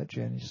go along that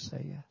journey is to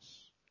say yes.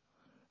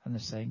 And they're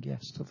saying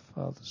yes to the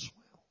Father's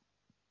will.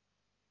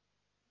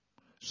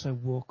 So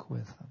walk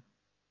with them.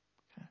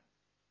 Okay.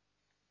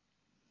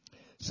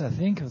 So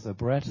think of the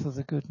breadth of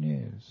the good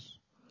news.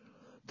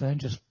 Don't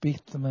just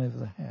beat them over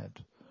the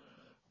head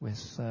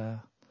with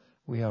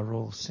we are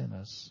all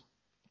sinners.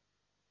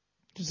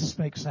 Does this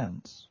make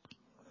sense?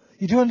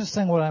 You do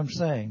understand what I'm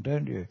saying,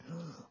 don't you?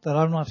 That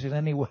I'm not in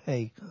any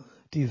way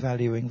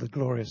devaluing the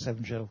glorious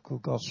evangelical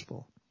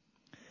gospel.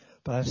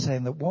 But I'm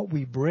saying that what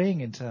we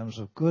bring in terms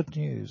of good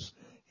news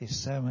is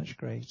so much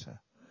greater.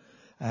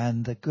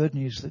 And the good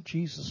news that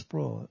Jesus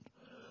brought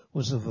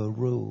was of a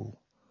rule,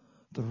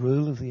 the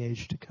rule of the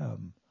age to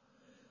come,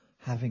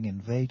 having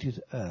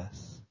invaded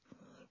earth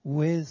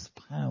with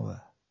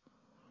power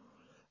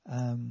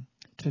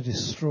to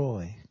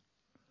destroy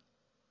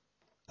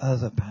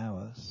other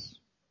powers,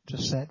 to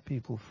set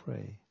people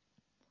free.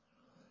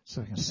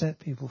 So we can set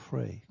people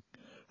free.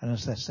 And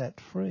as they're set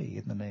free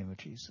in the name of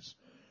Jesus,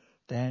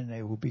 then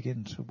they will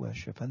begin to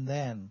worship, and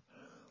then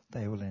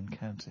they will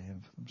encounter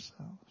him for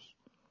themselves.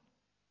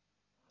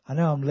 I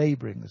know I'm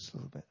labouring this a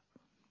little bit.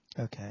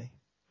 Okay.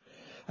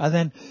 And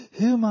then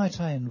who might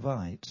I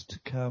invite to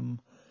come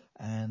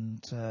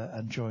and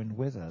join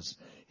with us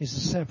is a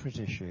separate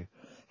issue.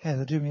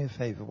 Heather, do me a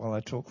favour while I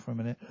talk for a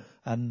minute,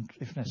 and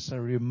if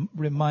necessary,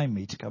 remind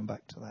me to come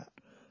back to that.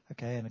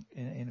 Okay,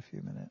 in a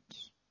few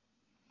minutes.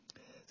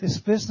 This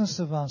business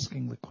of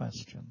asking the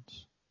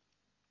questions.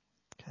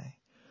 Okay.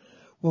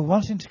 We're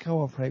wanting to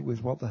cooperate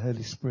with what the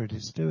Holy Spirit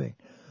is doing.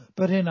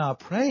 But in our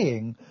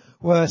praying,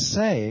 we're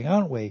saying,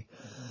 aren't we?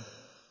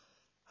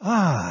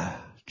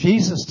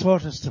 Jesus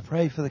taught us to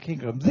pray for the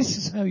kingdom. This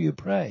is how you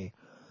pray.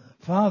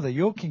 Father,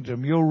 your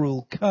kingdom, your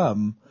rule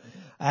come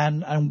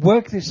and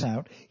work this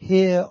out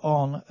here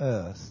on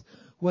earth.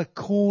 We're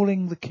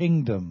calling the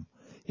kingdom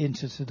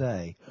into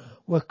today.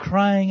 We're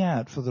crying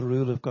out for the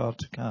rule of God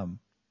to come.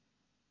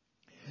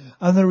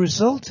 And the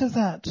result of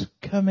that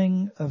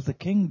coming of the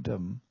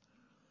kingdom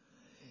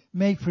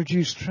may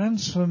produce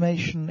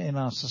transformation in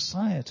our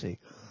society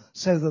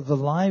so that the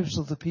lives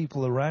of the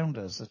people around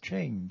us are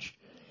changed.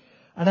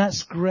 And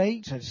that's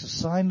great. It's a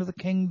sign of the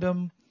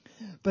kingdom.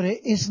 But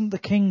it isn't the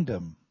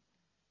kingdom.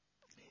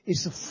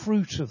 It's the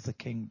fruit of the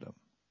kingdom.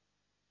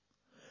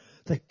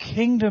 The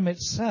kingdom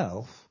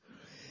itself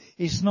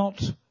is not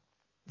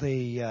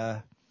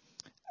the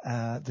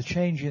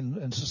change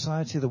in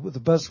society, the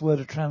buzzword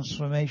of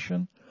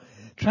transformation.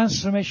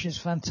 Transformation is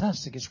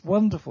fantastic. It's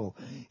wonderful.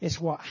 It's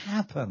what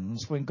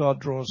happens when God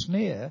draws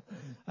near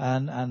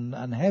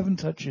and heaven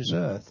touches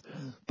earth.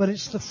 But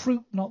it's the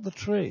fruit, not the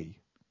tree.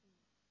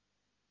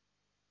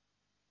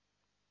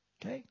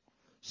 Okay?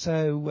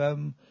 So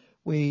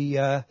we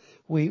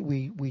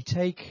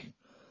take.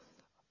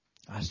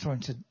 I was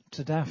talking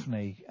to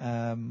Daphne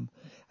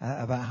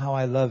about how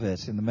I love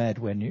it in the Med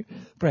when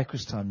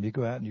breakfast time you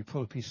go out and you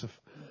pull a piece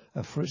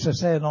of fruit. So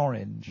say an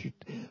orange, you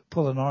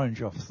pull an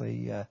orange off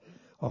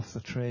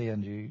the tree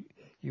and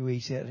you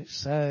eat it.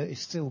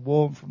 It's still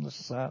warm from the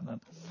sun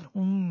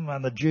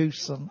and the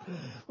juice and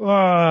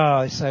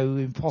it's so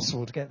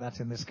impossible to get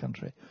that in this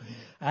country.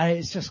 And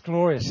it's just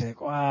glorious. You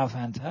think, wow,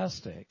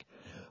 fantastic.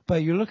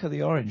 But you look at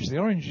the orange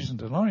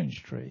isn't an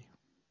orange tree.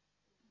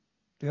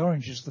 The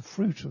orange is the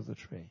fruit of the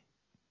tree.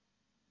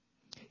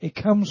 It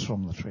comes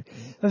from the tree.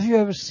 Have you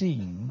ever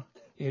seen,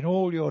 in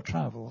all your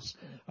travels,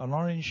 an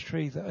orange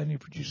tree that only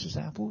produces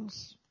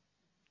apples?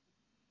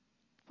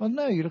 Well,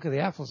 no, you look at the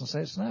apples and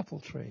say it's an apple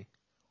tree.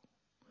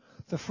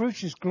 The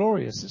fruit is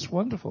glorious. It's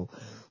wonderful.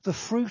 The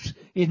fruit,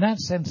 in that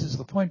sense, is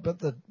the point, but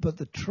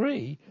the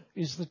tree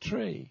is the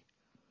tree.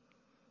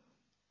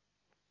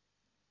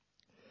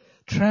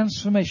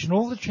 Transformation,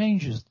 all the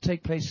changes that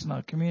take place in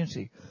our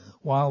community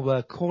while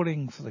we're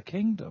calling for the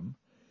kingdom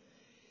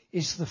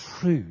is the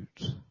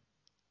fruit.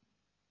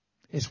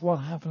 It's what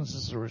happens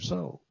as a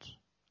result.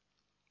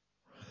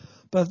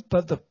 But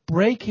the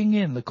breaking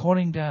in, the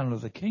calling down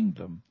of the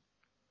kingdom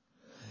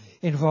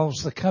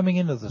involves the coming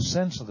in of the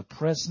sense of the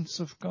presence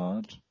of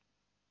God,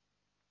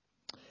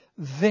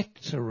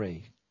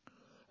 victory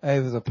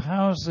over the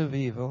powers of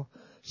evil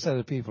so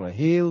that people are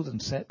healed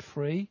and set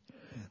free.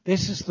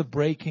 This is the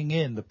breaking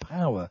in, the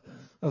power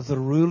of the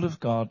rule of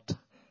God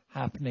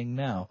happening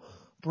now.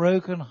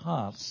 Broken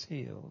hearts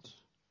healed.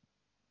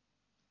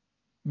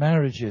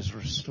 Marriages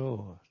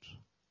restored.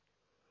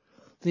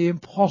 The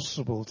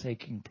impossible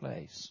taking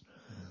place.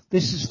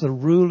 This is the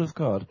rule of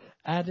God.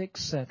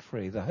 Addicts set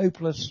free. The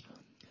hopeless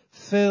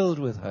filled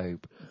with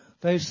hope.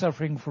 Those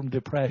suffering from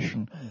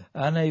depression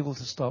unable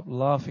to stop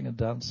laughing and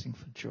dancing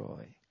for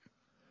joy.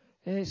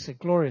 It's a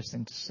glorious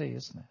thing to see,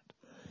 isn't it?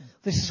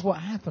 This is what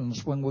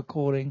happens when we're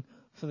calling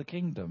for the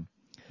kingdom.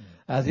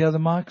 The other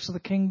marks of the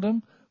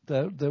kingdom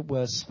that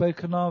were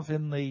spoken of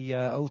in the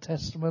Old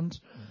Testament,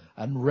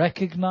 and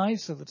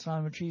recognized at the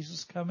time of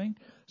Jesus coming,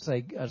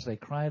 as they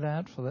cried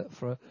out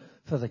for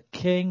the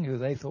king who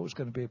they thought was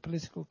going to be a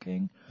political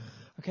king.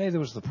 Okay, there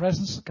was the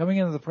presence, coming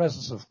into the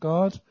presence of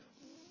God.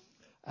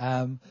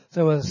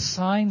 There were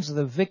signs of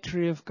the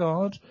victory of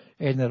God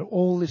in that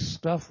all this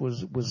stuff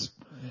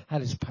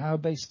had its power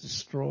base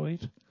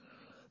destroyed.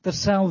 The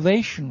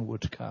salvation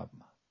would come.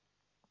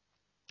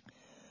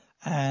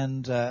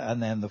 And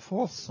then the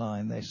fourth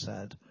sign, they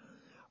said,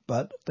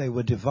 but they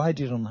were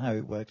divided on how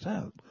it worked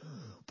out.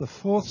 The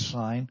fourth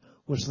sign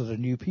was that a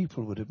new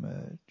people would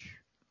emerge.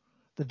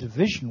 The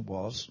division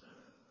was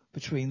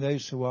between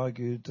those who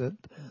argued that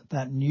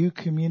that new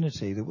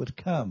community that would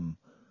come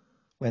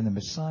when the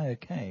Messiah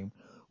came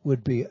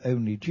would be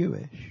only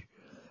Jewish,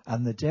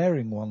 and the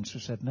daring ones who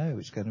said, no,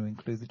 it's going to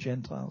include the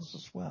Gentiles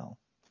as well.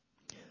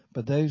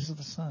 But those are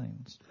the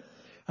signs.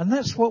 And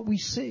that's what we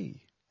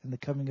see in the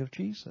coming of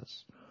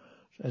Jesus,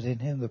 as in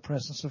him the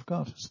presence of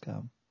God has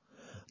come.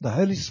 The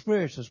Holy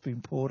Spirit has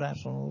been poured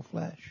out on all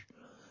flesh,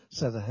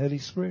 so the Holy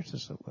Spirit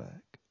is at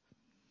work.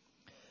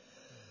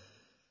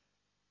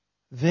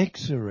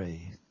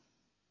 Victory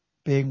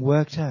being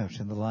worked out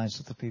in the lives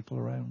of the people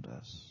around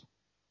us.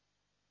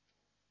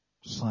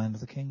 Sign of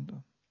the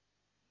kingdom.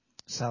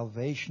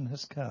 Salvation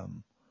has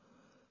come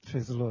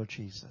through the Lord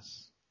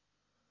Jesus.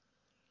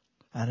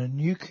 And a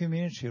new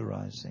community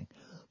arising,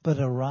 but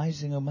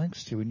arising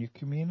amongst you, a new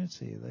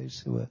community, those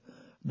who are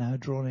now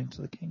drawn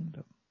into the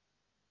kingdom.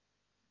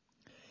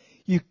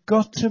 You've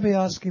got to be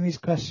asking these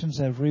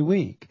questions every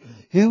week.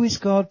 Who is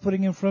God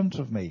putting in front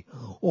of me?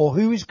 Or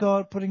who is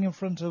God putting in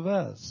front of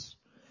us?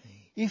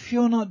 If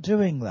you're not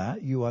doing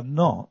that, you are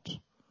not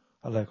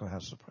a local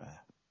house of prayer.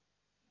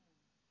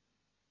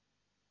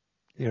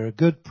 You're a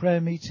good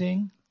prayer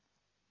meeting,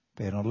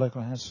 but you're not a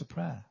local house of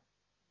prayer.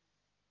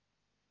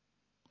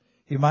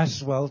 You might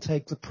as well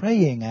take the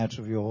praying out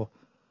of your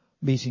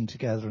meeting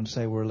together and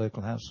say we're a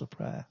local house of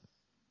prayer.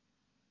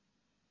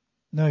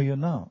 No, you're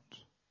not.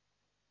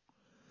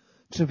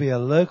 To be a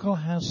local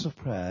house of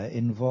prayer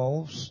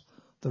involves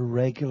the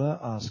regular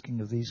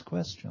asking of these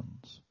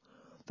questions.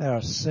 They are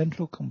a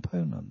central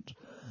component.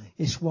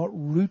 It's what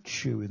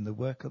roots you in the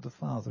work of the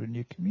Father in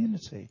your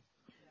community.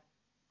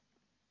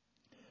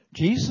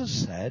 Jesus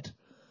said,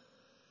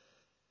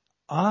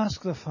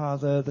 ask the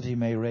Father that he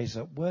may raise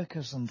up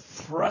workers and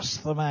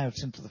thrust them out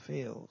into the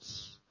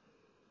fields.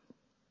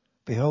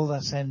 Behold, I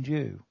send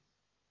you.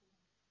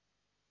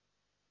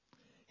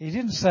 He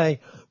didn't say,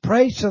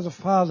 pray to the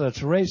Father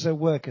to raise up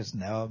workers.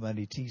 No, I'm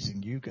only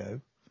teasing, you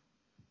go.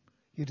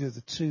 You do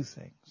the two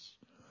things.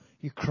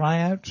 You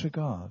cry out to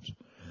God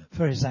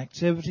for his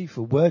activity,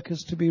 for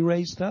workers to be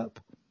raised up.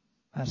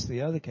 That's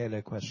the other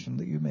Kalo question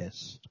that you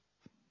missed.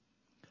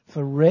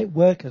 For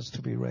workers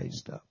to be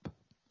raised up.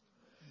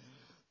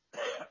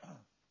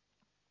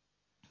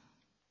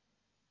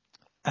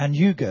 And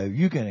you get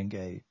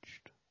engaged.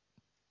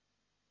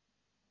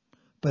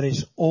 But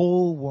it's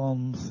all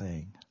one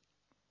thing.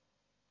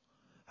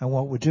 And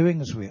what we're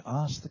doing as we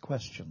ask the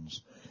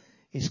questions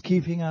is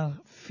keeping our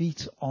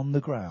feet on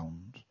the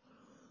ground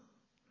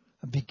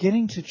and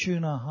beginning to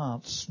tune our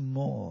hearts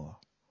more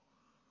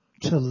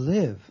to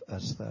live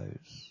as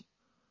those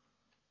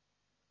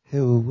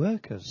who are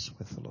workers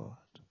with the Lord,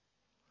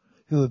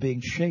 who are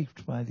being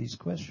shaped by these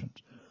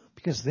questions.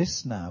 Because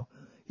this now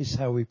is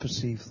how we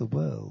perceive the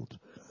world.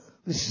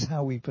 This is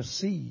how we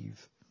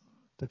perceive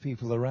the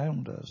people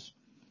around us.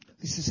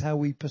 This is how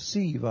we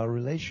perceive our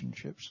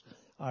relationships,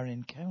 our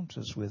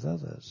encounters with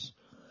others.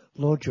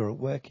 Lord, you're at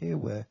work here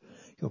where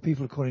your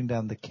people are calling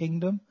down the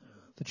kingdom,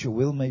 that your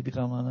will may be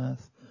done on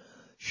earth.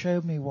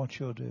 Show me what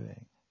you're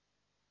doing.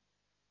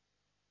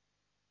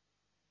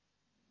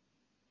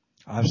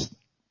 I was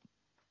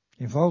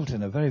involved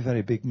in a very,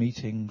 very big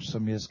meeting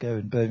some years ago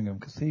in Birmingham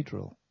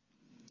Cathedral.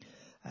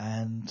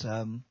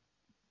 And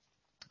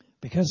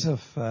because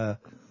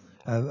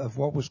of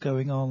what was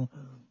going on,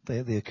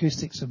 the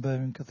acoustics in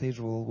Birmingham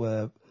Cathedral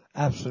were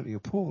absolutely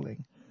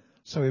appalling.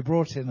 So we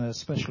brought in a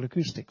special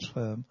acoustics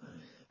firm,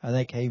 and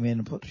they came in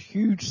and put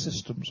huge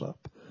systems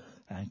up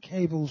and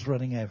cables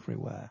running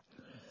everywhere.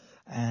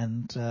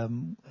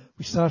 And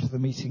we started the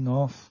meeting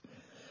off,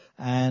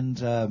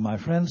 and my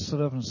friend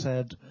stood up and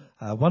said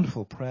a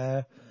wonderful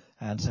prayer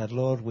and said,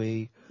 Lord,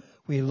 we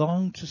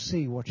long to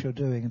see what you're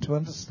doing and to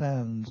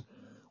understand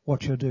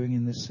what you're doing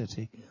in this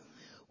city.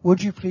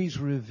 Would you please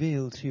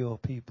reveal to your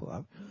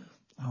people,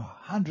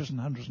 hundreds and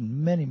hundreds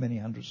and many, many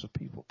hundreds of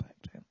people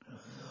packed in.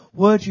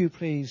 Would you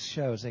please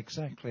show us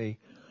exactly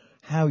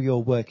how you're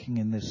working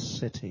in this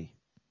city?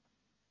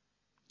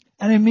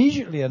 And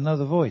immediately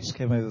another voice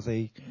came over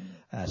the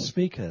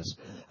speakers.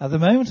 At the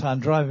moment I'm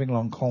driving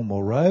along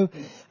Colmore Row,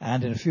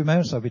 and in a few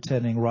moments I'll be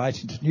turning right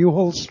into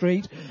Newhall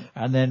Street,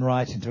 and then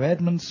right into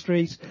Edmund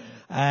Street,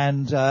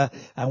 and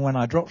when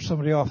I drop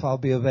somebody off I'll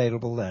be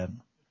available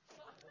then.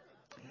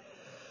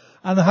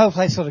 And the whole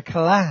place sort of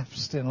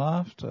collapsed in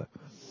laughter.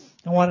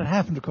 And what had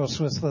happened, of course,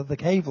 was that the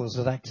cables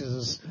had acted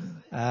as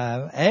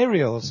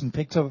aerials and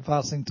picked up a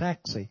passing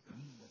taxi.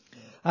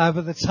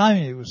 But the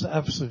timing was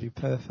absolutely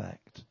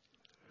perfect.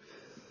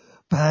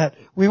 But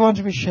we want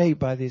to be shaped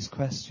by these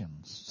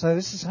questions. So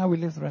this is how we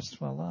live the rest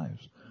of our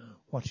lives.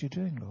 What are you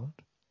doing, Lord?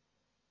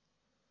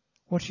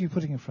 What are you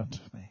putting in front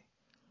of me?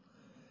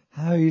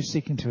 How are you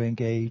seeking to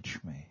engage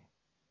me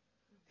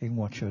in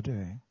what you're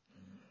doing?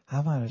 How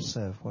am I to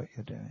serve what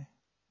you're doing?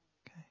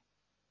 Okay.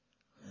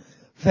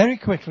 Very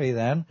quickly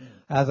then,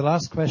 the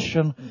last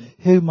question,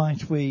 who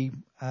might we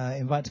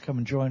invite to come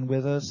and join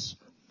with us?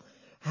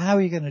 How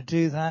are you going to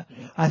do that?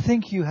 I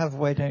think you have a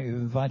way, don't you,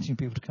 of inviting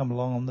people to come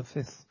along on the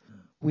 5th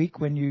week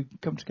when you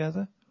come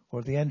together,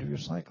 or at the end of your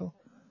cycle?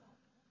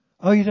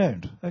 Oh, you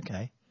don't?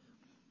 Okay.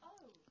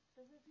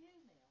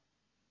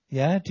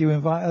 Yeah? Do you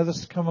invite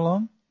others to come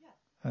along?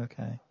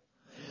 Okay.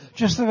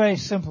 Just a very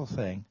simple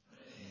thing.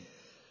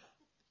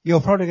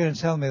 You're probably going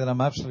to tell me that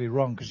I'm absolutely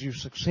wrong because you've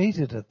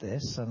succeeded at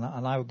this, and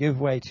I will give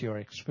way to your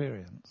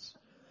experience.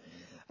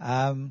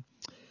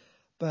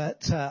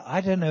 But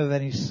I don't know of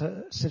any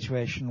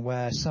situation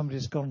where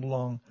somebody's gone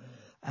along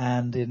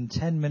and in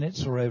 10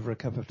 minutes or over a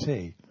cup of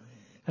tea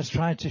has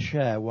tried to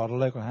share what a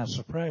local house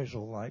of prayer is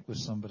all like with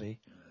somebody,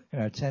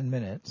 10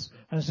 minutes,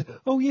 and said,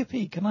 oh,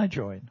 yippee, can I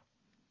join?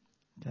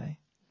 Okay.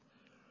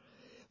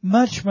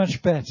 Much,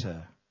 much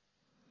better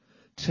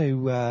to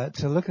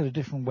look at a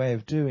different way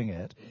of doing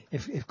it.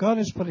 If God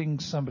is putting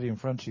somebody in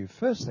front of you,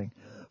 first thing,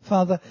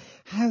 Father,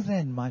 how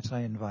then might I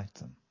invite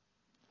them?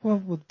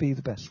 What would be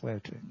the best way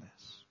of doing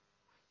this?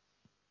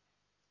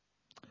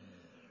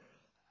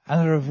 And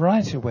there are a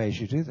variety of ways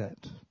you do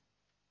that.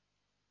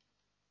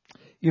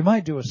 You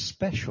might do a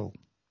special.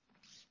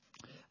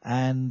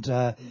 And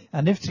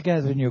if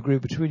together in your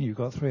group between you've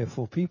got 3 or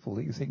 4 people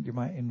that you think you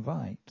might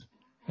invite,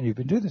 and you've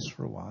been doing this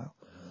for a while,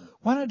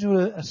 why not do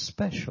a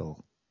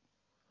special?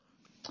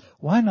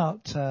 Why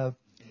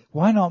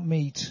not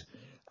meet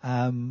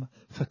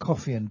for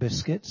coffee and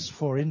biscuits,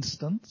 for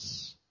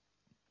instance,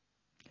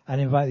 and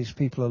invite these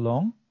people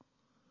along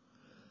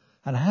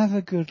and have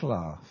a good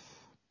laugh?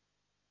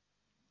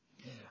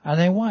 And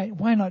then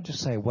why not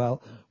just say,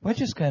 well, we're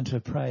just going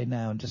to pray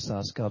now and just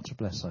ask God to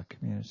bless our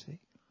community,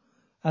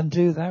 and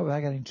do that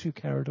without getting too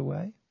carried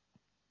away.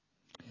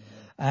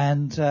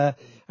 And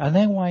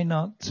then why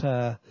not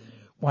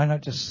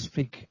just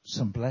speak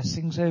some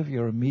blessings over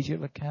your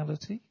immediate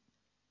locality?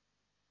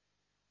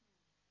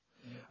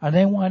 And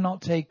then why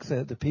not take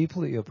the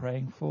people that you're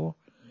praying for,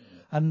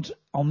 and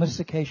on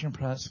this occasion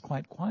perhaps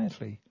quite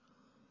quietly,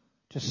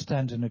 just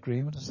stand in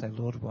agreement and say,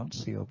 Lord, we want to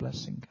see your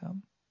blessing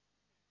come.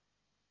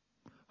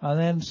 And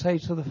then say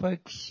to the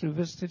folks who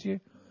visited you,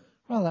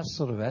 well, that's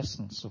sort of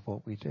essence of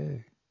what we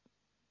do.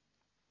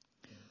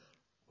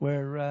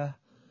 Where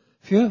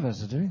few of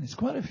us are doing this,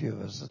 quite a few of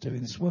us are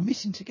doing this. We're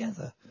meeting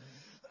together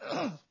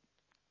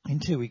in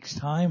 2 weeks'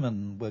 time,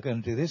 and we're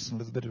going to do this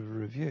and a little bit of a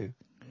review.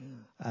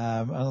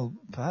 And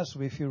perhaps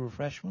there'll be a few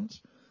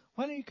refreshments.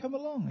 Why don't you come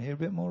along and hear a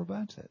bit more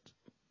about it?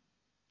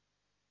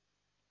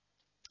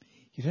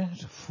 You don't have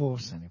to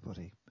force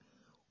anybody.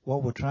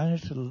 What we're trying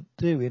to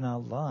do in our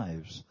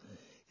lives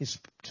is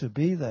to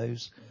be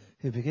those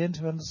who begin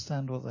to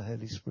understand what the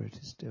Holy Spirit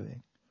is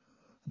doing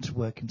and to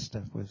work in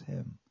step with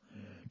Him.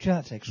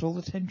 That takes all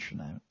the tension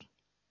out.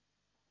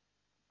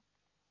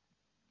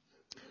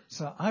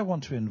 So I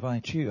want to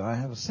invite you. I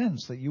have a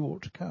sense that you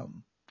ought to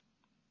come.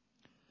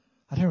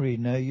 I don't really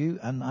know you,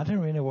 and I don't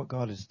really know what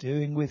God is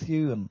doing with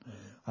you, and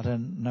I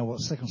don't know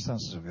what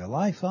circumstances of your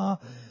life are,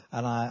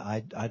 and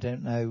I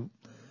don't know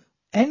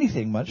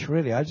anything much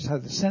really. I just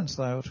have the sense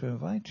that I ought to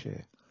invite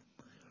you.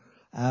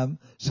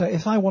 So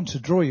if I want to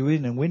draw you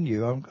in and win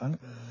you,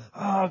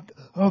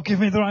 give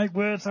me the right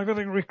words. I've got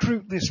to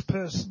recruit this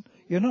person.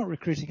 You're not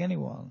recruiting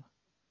anyone.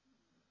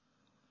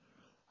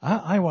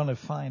 I want to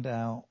find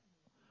out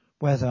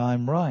whether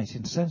I'm right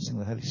in sensing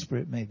the Holy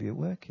Spirit may be at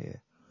work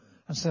here.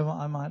 And so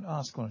I might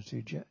ask 1 or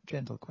 2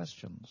 gentle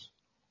questions.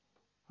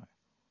 Right.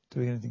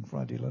 Doing anything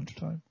Friday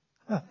lunchtime?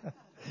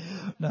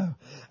 No.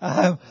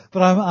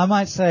 But I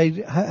might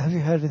say, have you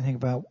heard anything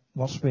about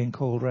what's being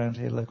called around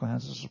here local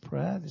houses of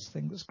prayer, this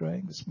thing that's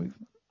growing, this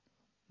movement?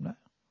 No.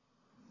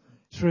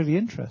 It's really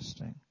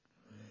interesting.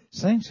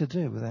 Something to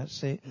do with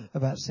that,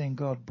 about seeing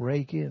God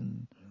break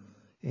in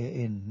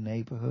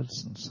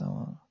neighbourhoods and so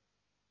on.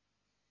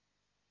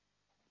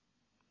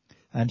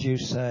 And you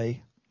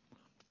say,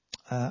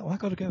 I've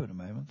got to go in a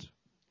moment.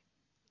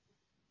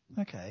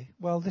 Okay,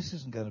 well, this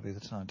isn't going to be the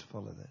time to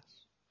follow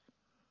this.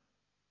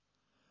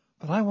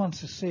 But I want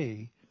to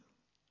see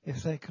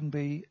if there can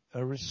be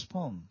a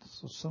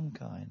response of some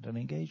kind, an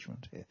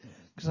engagement here.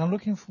 Because I'm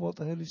looking for what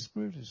the Holy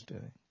Spirit is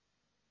doing.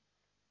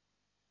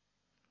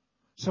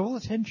 So all the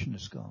tension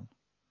is gone.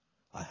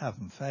 I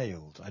haven't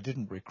failed. I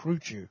didn't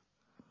recruit you.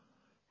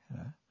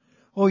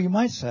 Or you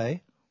might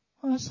say,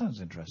 well, that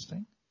sounds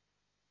interesting.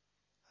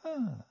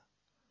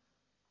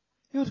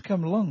 You ought to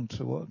come along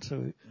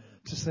to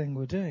this thing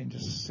we're doing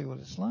just to see what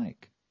it's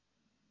like.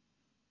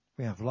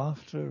 We have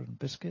laughter and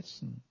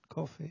biscuits and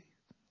coffee,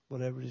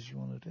 whatever it is you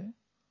want to do.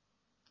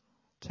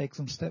 Take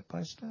them step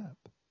by step.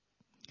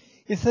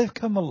 If they've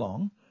come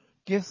along,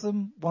 give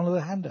them one of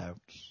the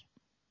handouts.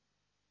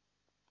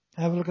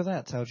 Have a look at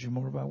that. Tells you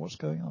more about what's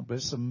going on. But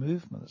it's a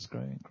movement that's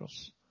growing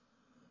across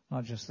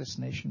not just this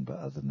nation, but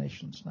other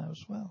nations now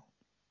as well.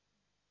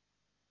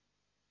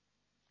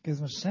 Give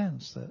them a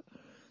sense that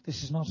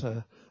this is not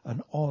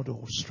an odd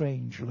or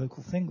strange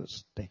local thing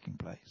that's taking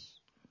place,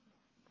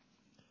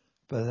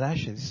 but that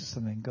actually this is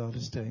something God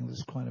is doing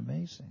that's quite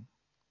amazing.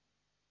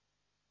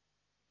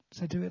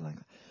 So do it like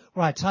that.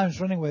 Right, time's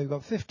running away. We've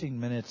got 15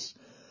 minutes.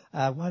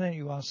 Why don't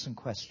you ask some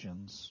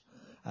questions,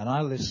 and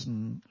I'll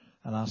listen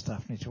and ask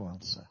Daphne to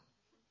answer.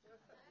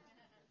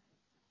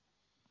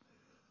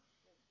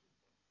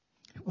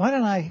 Why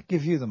don't I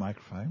give you the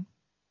microphone?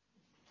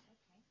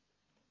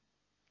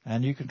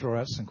 And you can draw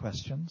out some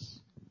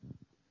questions.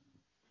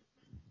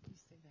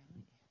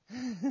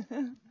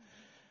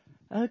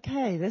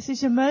 Okay, this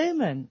is your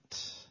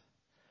moment.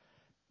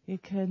 You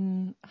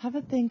can have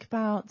a think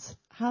about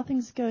how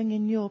things are going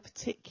in your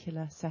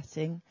particular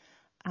setting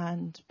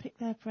and pick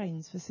their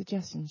brains for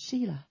suggestions.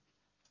 Sheila.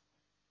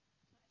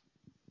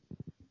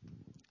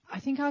 I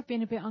think I've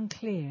been a bit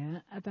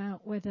unclear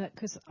about whether,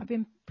 because I've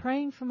been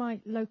praying for my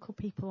local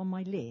people on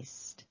my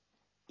list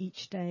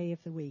each day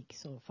of the week,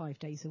 sort of 5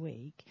 days a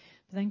week,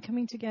 but then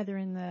coming together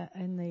in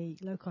the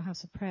local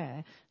house of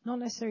prayer, not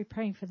necessarily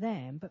praying for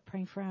them, but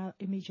praying for our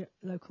immediate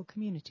local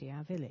community,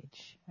 our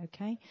village,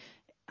 okay?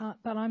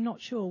 But I'm not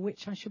sure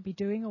which I should be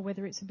doing, or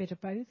whether it's a bit of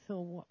both,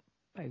 or what,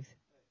 both.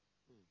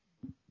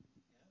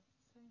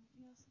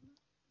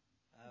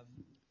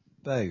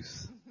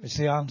 Both is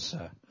the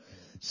answer.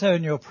 So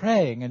when you're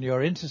praying and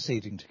you're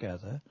interceding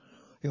together,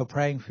 you're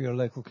praying for your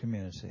local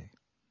community,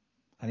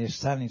 and you're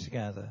standing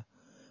together,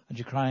 and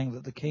you're crying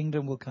that the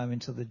kingdom will come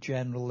into the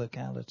general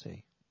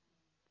locality.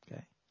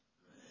 Okay.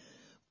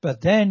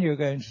 But then you're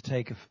going to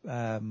take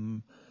a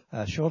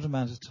short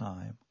amount of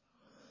time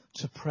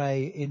to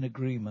pray in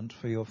agreement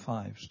for your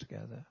fives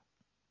together.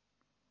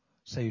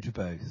 So you do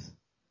both.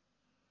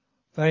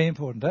 Very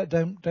important.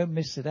 Don't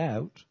miss it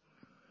out.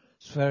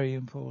 It's very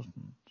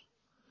important.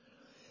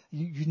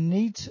 You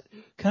need to...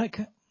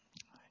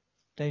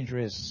 danger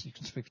is you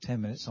can speak for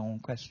 10 minutes on one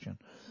question.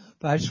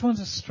 But I just want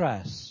to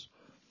stress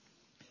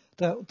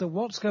that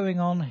what's going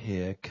on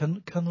here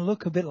can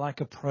look a bit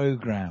like a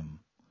program.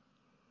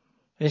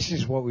 This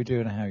is what we do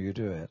and how you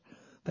do it.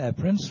 They're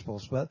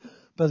principles, but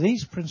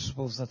these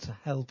principles are to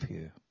help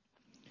you.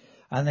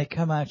 And they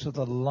come out of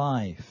the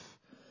life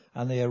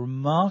and the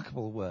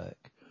remarkable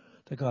work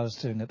that God is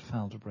doing at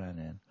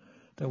Falderbrennen,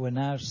 that we're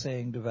now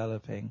seeing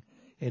developing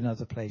in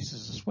other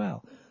places as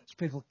well. So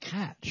people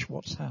catch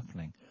what's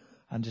happening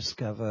and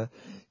discover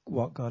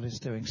what God is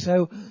doing.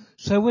 So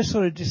we're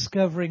sort of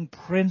discovering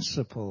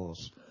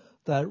principles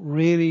that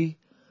really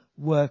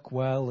work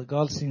well, that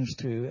God seems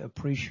to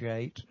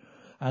appreciate,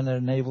 and that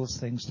enables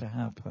things to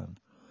happen.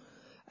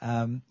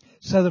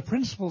 So the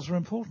principles are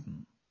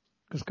important,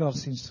 because God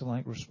seems to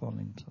like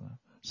responding to them.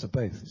 So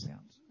both is the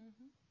answer.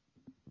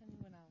 Mm-hmm.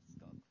 Anyone else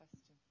got a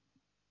question?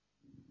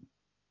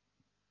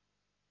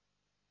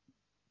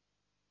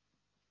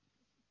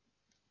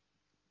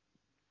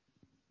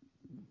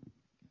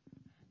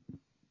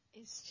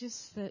 It's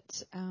just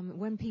that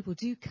when people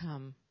do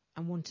come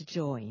and want to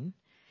join,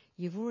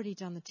 you've already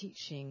done the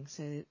teaching,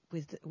 so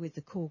with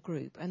the core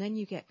group, and then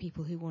you get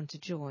people who want to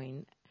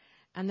join,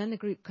 and then the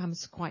group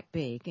becomes quite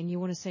big, and you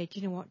want to say, do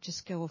you know what,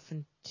 just go off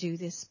and do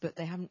this, but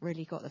they haven't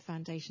really got the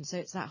foundation. So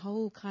it's that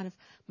whole kind of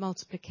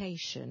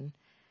multiplication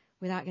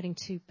without getting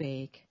too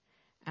big,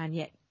 and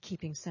yet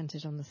keeping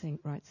centered on the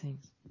right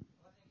things.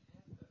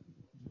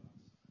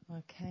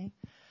 Okay.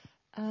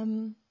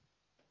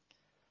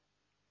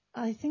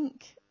 I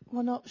think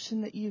one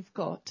option that you've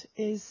got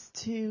is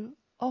to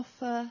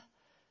offer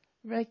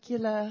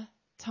regular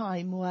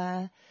time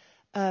where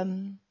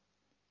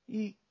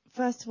you,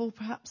 first of all,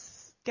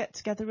 perhaps get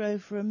together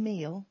over a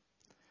meal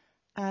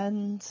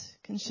and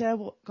can share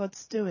what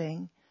God's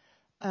doing,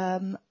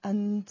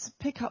 and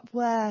pick up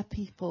where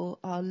people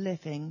are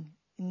living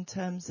in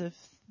terms of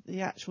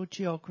the actual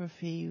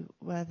geography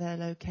where they're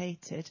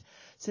located,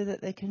 so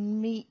that they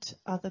can meet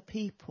other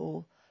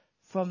people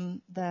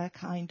from their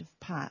kind of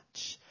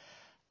patch,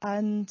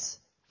 and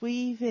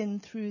weave in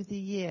through the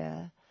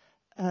year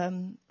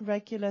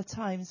regular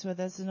times where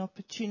there's an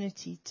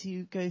opportunity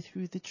to go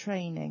through the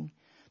training,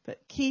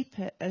 but keep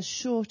it as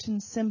short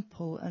and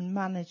simple and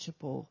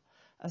manageable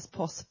as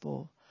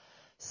possible.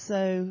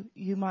 So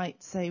you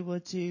might say we'll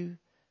do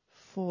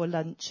 4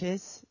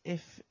 lunches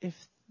if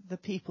the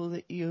people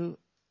that you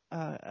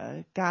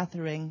are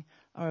gathering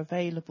are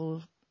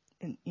available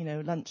in,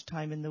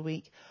 lunchtime in the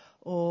week.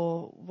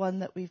 Or one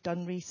that we've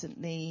done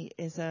recently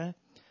is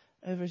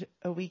over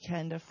a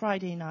weekend, a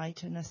Friday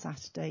night and a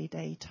Saturday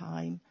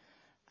daytime,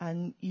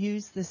 and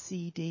use the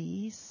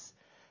CDs.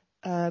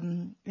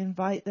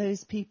 Invite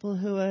those people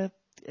who are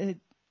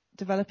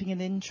developing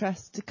an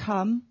interest to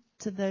come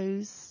to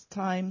those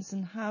times,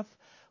 and have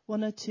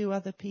 1 or 2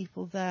 other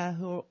people there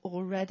who are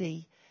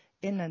already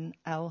in an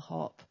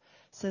LHoP,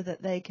 so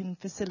that they can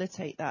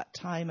facilitate that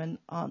time and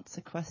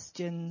answer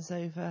questions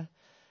over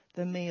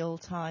the meal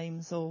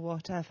times or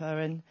whatever.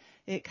 And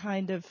it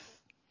kind of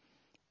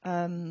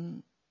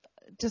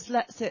just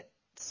lets it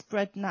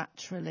spread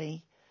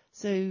naturally.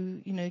 So,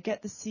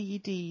 get the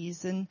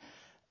CDs, and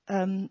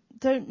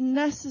don't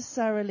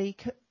necessarily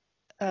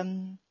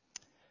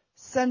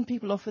send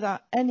people off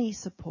without any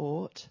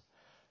support,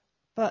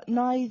 but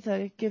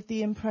neither give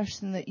the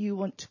impression that you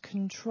want to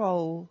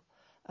control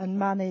and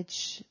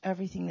manage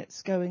everything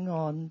that's going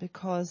on,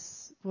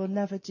 because we'll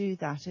never do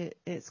that.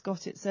 It's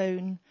got its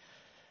own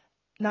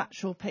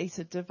natural pace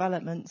of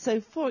development.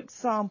 So, for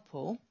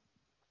example,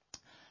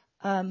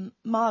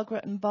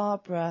 Margaret and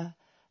Barbara,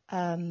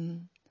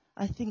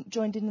 I think,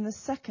 joined in the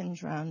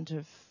second round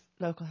of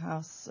local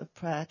house of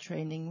prayer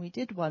training. We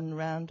did one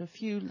round. A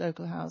few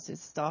local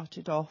houses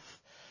started off.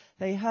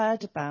 They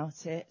heard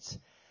about it,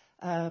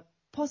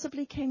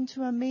 possibly came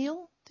to a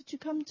meal. Did you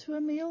come to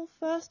a meal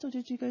first, or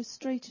did you go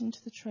straight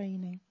into the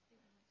training?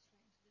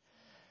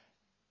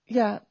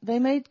 Yeah, they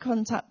made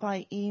contact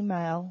by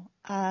email,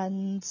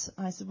 and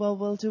I said, well,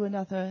 we'll do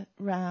another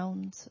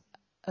round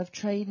of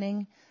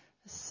training.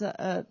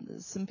 So,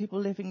 some people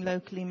living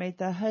locally made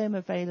their home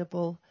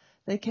available.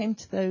 They came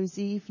to those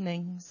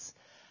evenings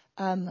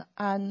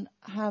and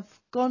have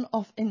gone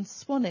off in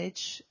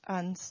Swanage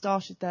and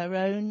started their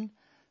own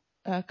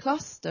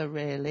cluster,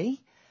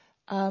 really.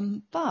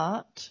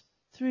 But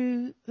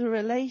through the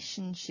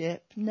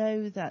relationship,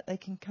 know that they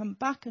can come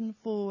back and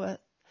forward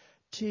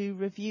to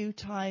review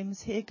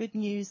times, hear good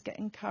news, get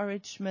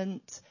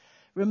encouragement,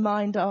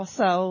 remind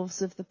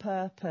ourselves of the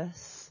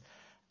purpose,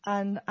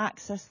 and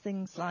access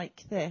things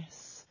like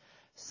this.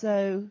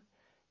 So,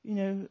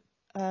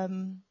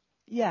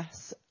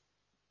 yes,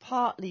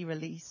 partly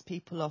release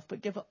people off,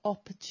 but give an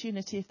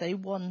opportunity, if they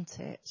want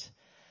it,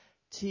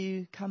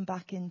 to come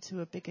back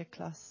into a bigger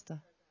cluster.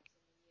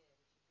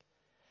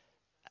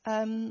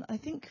 I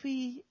think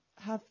we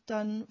have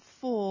done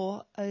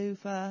 4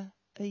 over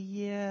a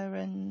year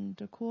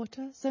and a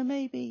quarter, so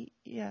maybe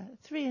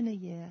 3 in a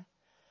year.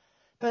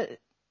 But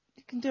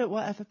you can do it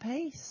whatever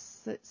pace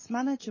that's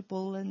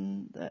manageable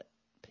and that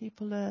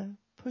people are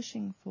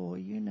pushing for,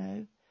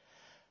 Does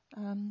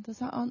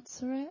that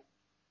answer it?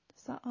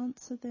 Does that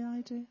answer the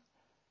idea?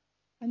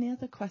 Any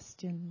other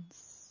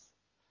questions?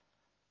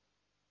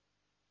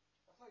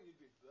 I thought you'd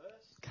be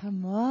first.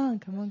 Come on.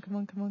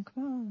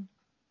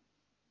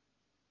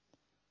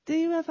 Do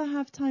you ever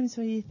have times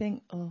where you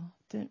think,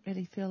 don't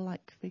really feel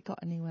like we got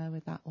anywhere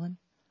with that one?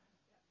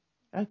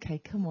 Okay,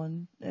 come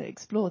on,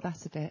 explore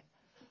that a bit.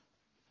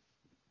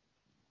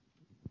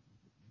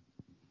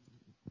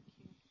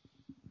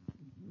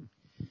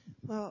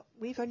 Well,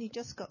 we've only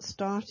just got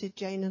started,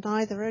 Jane and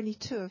I. There are only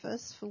 2 of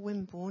us for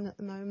Wimborne at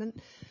the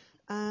moment.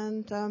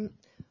 And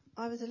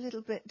I was a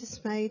little bit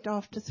dismayed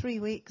after 3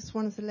 weeks.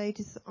 One of the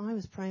ladies that I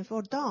was praying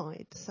for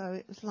died. So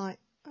it was like,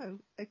 oh,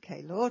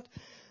 okay, Lord.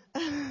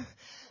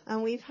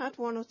 And we've had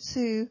 1 or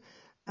 2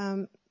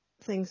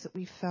 things that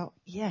we felt,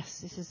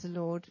 yes, this is the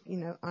Lord,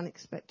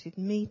 unexpected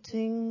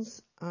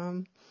meetings.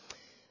 One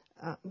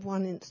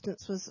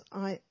instance was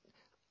I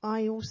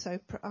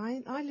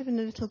live in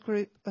a little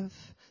group of,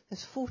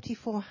 there's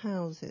 44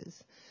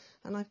 houses,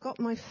 and I've got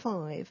my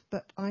 5,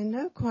 but I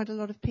know quite a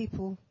lot of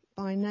people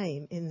by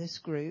name in this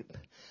group,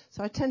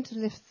 so I tend to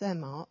lift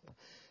them up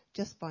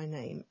just by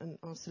name and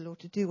ask the Lord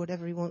to do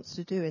whatever he wants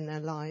to do in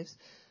their lives.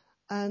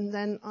 And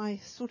then I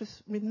sort of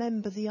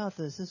remember the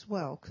others as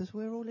well, because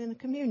we're all in a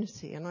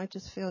community, and I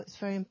just feel it's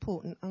very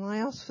important. And I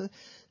ask for the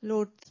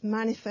Lord's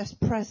manifest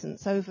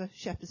presence over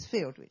Shepherd's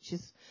Field, which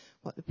is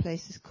what the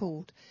place is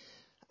called.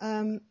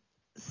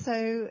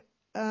 So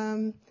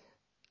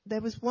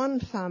there was one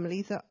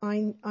family that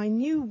I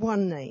knew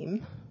one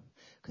name,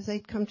 because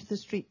they'd come to the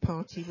street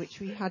party, which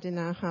we had in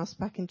our house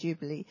back in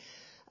Jubilee.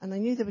 And I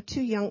knew there were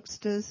 2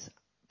 youngsters,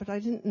 but I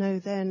didn't know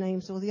their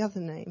names or the other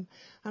name.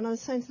 And I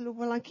was saying to the Lord,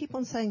 well, I keep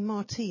on saying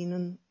Martine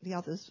and the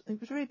others. It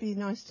would really be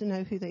nice to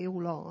know who they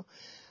all are.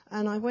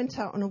 And I went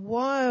out on a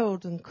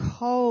wild and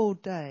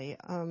cold day,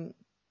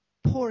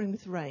 pouring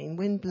with rain,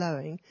 wind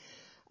blowing,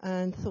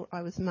 and thought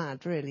I was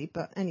mad, really.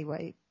 But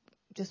anyway,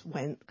 just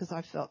went because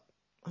I felt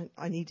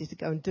I needed to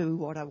go and do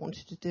what I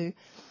wanted to do.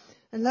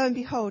 And lo and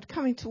behold,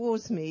 coming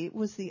towards me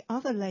was the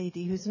other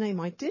lady whose name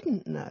I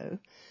didn't know.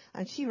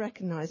 And she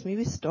recognised me.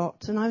 We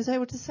stopped, and I was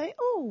able to say,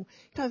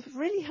 I've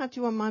really had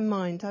you on my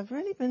mind. I've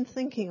really been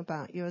thinking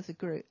about you as a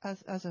group,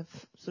 as a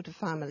sort of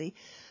family.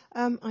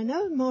 I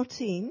know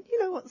Martine,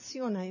 what's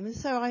your name? And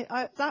so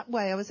I that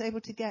way I was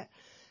able to get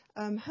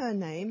her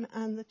name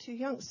and the 2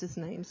 youngsters'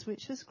 names,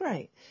 which was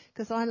great,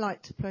 because I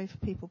like to pray for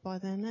people by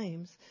their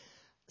names.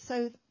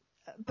 So,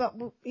 but,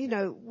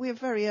 we're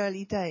very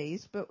early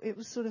days, but it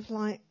was sort of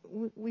like,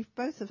 we've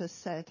both of us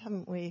said,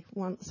 haven't we,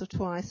 once or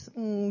twice,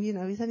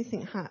 is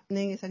anything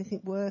happening? Is anything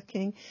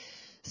working?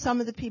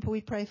 Some of the people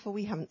we pray for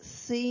we haven't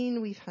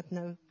seen. We've had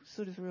no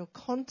sort of real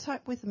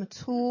contact with them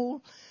at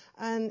all.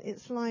 And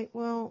it's like,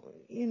 well,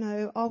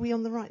 are we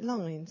on the right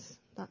lines?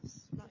 That's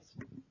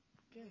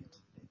good.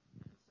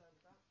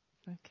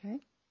 Okay.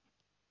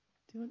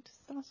 Do you want to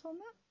start on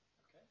that?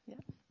 Okay.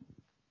 Yeah.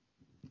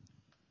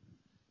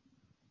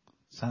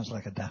 Sounds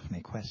like a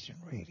Daphne question,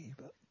 really,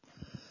 but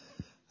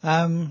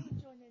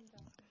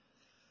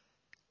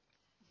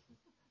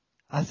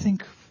I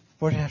think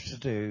what you have to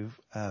do,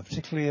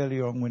 particularly early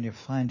on when you're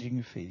finding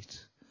your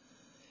feet,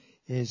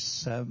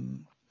 is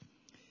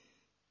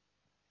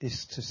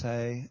to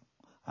say,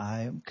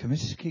 I am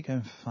committed to keep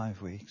going for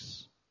 5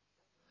 weeks,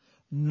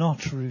 not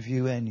to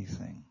review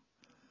anything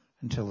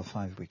until the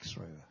 5 weeks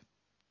are over.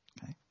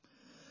 Okay.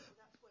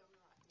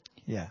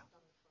 Yeah.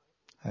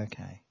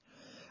 Okay.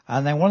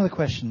 And then one of the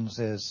questions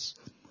is,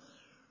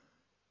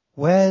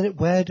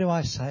 where do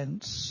I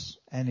sense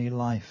any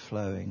life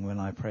flowing when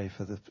I pray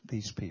for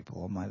these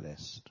people on my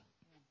list?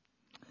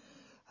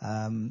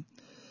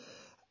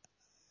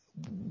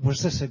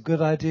 Was this a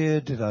good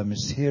idea? Did I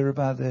mishear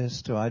about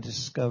this? Do I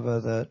discover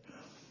that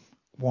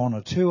one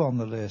or two on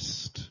the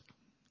list,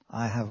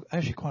 I have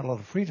actually quite a lot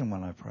of freedom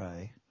when I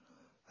pray,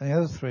 and the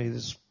other three,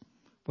 there's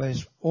where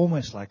it's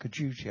almost like a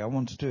duty. I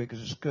want to do it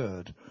because it's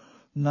good.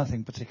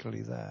 Nothing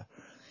particularly there.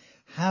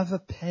 Have a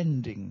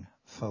pending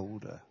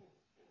folder.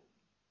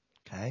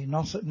 Okay,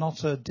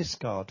 not a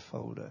discard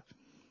folder,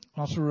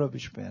 not a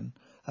rubbish bin,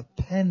 a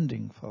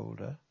pending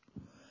folder.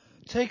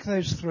 Take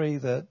those three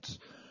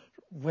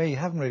where you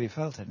haven't really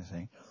felt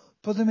anything,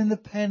 put them in the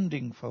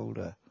pending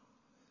folder,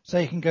 so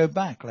you can go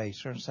back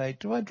later and say,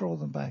 do I draw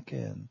them back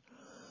in?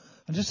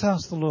 And just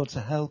ask the Lord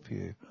to help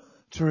you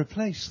to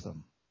replace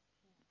them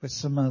with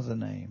some other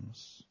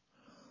names.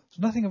 There's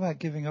nothing about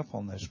giving up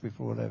on those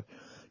people, whatever.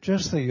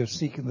 Just that you're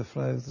seeking the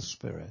flow of the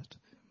Spirit.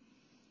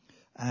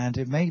 And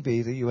it may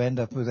be that you end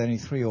up with only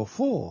 3 or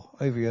 4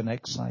 over your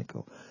next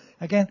cycle.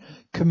 Again,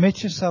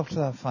 commit yourself to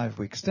that 5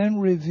 weeks. Don't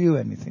review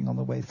anything on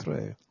the way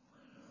through.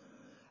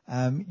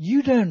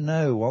 You don't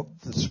know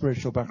what the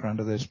spiritual background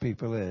of those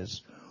people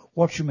is,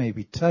 what you may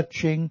be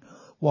touching,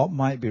 what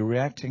might be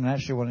reacting and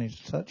actually wanting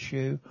to touch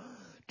you.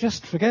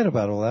 Just forget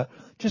about all that.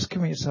 Just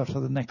commit yourself to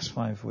the next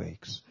 5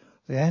 weeks.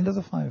 At the end of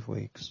the 5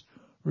 weeks,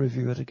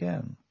 review it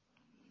again.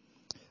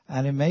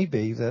 And it may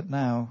be that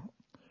now,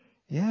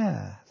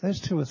 those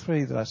 2 or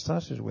 3 that I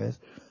started with,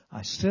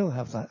 I still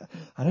have that.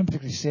 I don't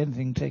particularly see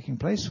anything taking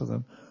place for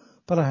them,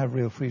 but I have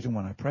real freedom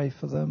when I pray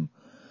for them.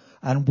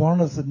 And one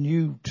of the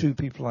new 2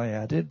 people I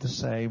added, the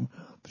same.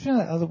 But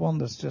that other one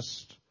that's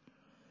just,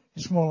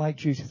 it's more like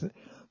duty.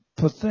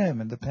 Put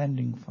them in the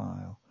pending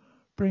file.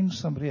 Bring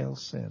somebody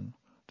else in.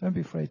 Don't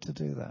be afraid to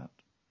do that.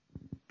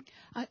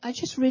 I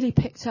just really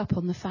picked up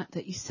on the fact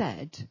that you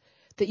said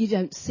that you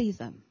don't see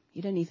them.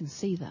 You don't even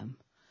see them.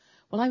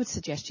 Well, I would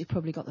suggest you've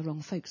probably got the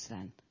wrong folks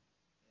then.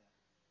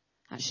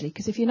 Actually,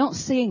 because if you're not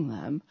seeing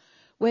them,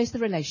 where's the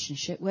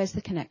relationship? Where's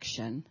the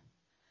connection?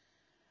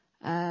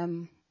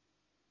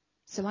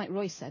 So like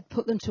Roy said,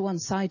 put them to one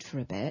side for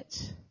a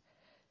bit.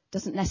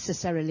 Doesn't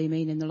necessarily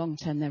mean in the long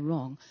term they're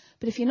wrong.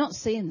 But if you're not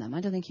seeing them, I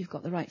don't think you've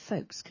got the right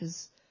folks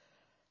because,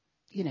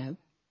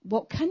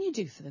 what can you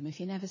do for them if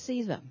you never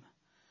see them?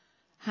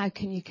 How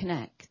can you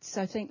connect?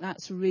 So I think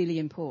that's really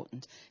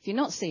important. If you're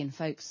not seeing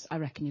folks, I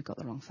reckon you've got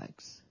the wrong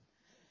folks.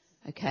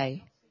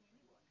 Okay.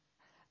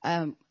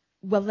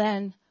 Well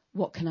then,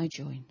 what can I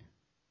join?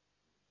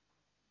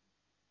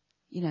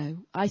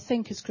 I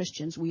think as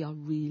Christians we are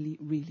really,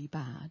 really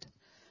bad.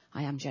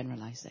 I am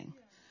generalising.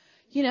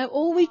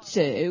 All we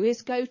do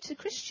is go to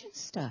Christian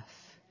stuff.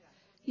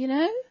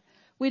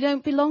 We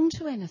don't belong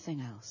to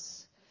anything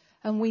else.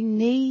 And we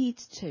need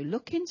to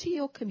look into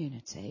your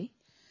community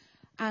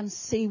and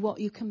see what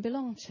you can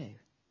belong to.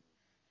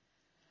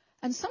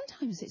 And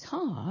sometimes it's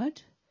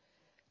hard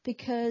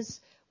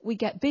because we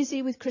get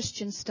busy with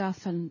Christian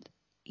stuff and,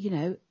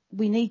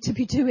 we need to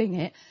be doing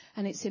it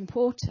and it's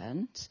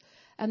important.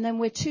 And then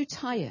we're too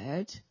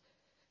tired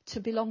to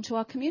belong to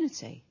our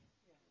community.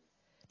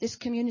 This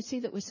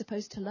community that we're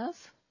supposed to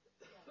love.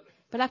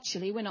 But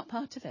actually, we're not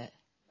part of it.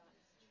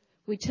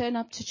 We turn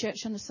up to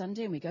church on a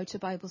Sunday and we go to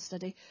Bible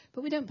study,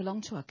 but we don't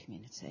belong to our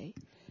community.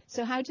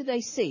 So how do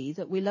they see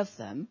that we love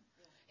them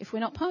if we're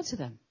not part of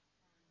them?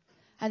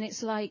 And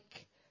it's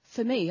like,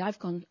 for me, I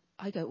go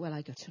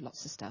to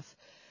lots of stuff.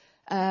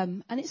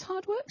 And it's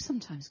hard work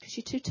sometimes because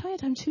you're too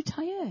tired. I'm too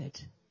tired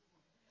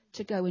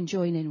to go and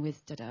join in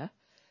with da-da.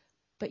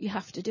 But you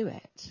have to do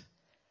it.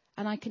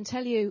 And I can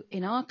tell you,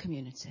 in our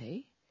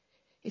community,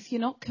 if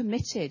you're not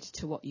committed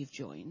to what you've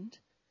joined,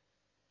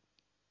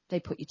 they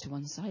put you to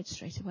one side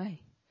straight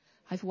away.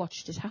 I've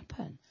watched it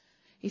happen.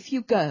 If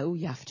you go,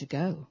 you have to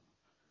go.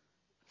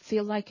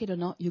 Feel like it or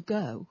not, you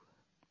go.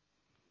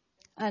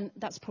 And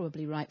that's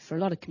probably right for a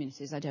lot of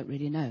communities, I don't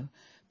really know.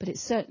 But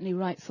it's certainly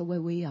right for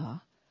where we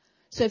are.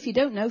 So if you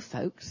don't know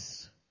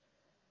folks,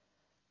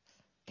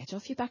 get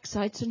off your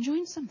backsides and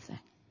join something.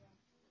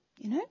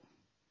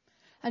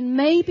 And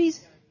maybe...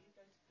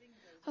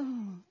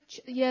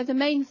 the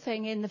main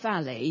thing in the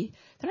valley,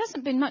 there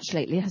hasn't been much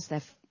lately, has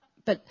there?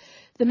 But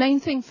the main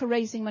thing for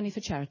raising money for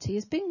charity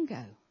is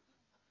bingo.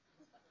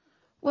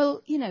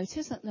 Well, it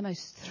isn't the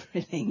most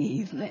thrilling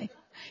evening.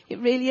 It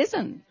really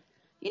isn't.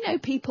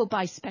 People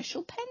buy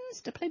special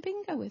pens to play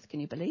bingo with, can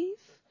you believe?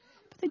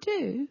 But they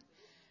do.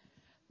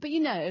 But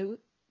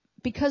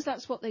because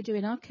that's what they do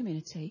in our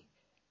community,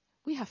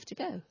 we have to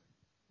go.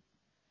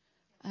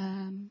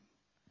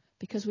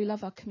 Because we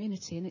love our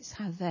community and it's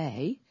how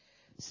they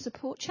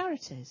support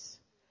charities.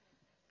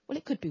 Well,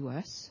 it could be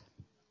worse.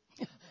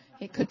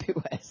 It could be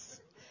worse.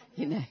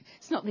 You know,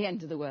 it's not the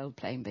end of the world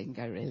playing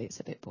bingo, really. It's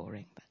a bit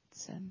boring, but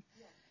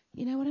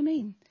you know what I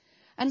mean?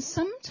 And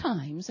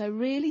sometimes I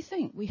really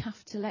think we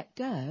have to let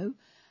go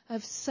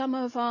of some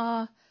of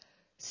our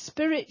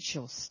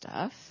spiritual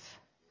stuff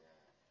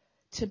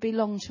to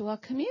belong to our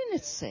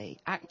community,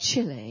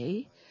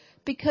 actually,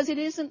 because it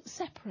isn't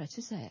separate,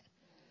 is it?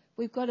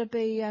 We've got to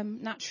be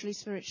naturally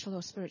spiritual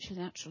or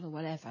spiritually natural or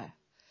whatever.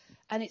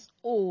 And it's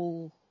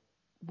all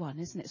one,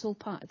 isn't it? It's all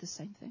part of the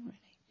same thing, really.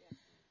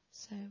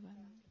 So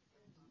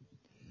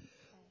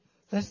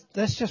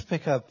let's just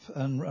pick up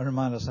and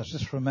remind ourselves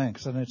just for a moment,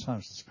 because I know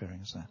time's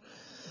disappearing, isn't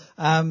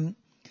it?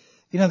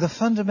 You know, the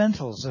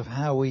fundamentals of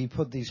how we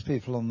put these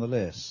people on the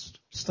list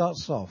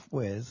starts off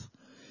with,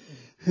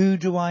 who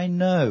do I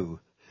know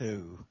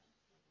who?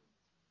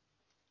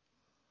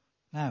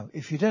 Now,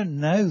 if you don't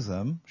know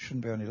them,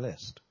 shouldn't be on your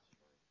list.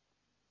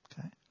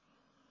 Okay?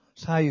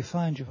 It's how you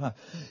find your path.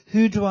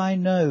 Who do I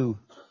know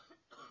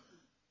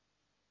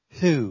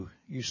who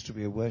used to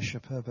be a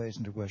worshipper but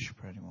isn't a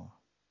worshipper anymore?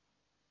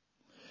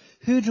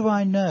 Who do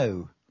I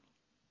know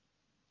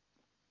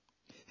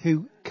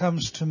who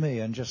comes to me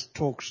and just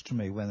talks to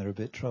me when they're a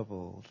bit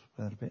troubled,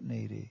 when they're a bit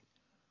needy?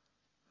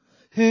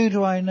 Who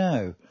do I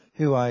know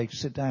who I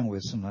sit down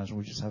with sometimes and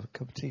we just have a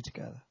cup of tea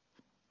together?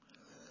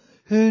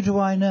 Who do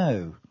I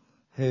know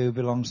who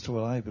belongs to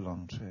what I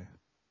belong to?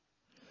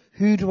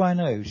 Who do I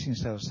know who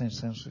seems to have the same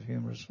sense of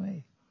humour as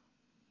me?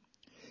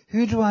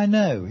 Who do I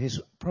know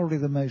is probably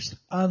the most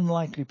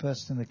unlikely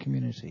person in the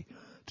community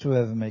to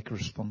ever make a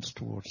response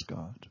towards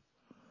God?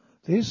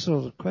 These are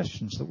sort of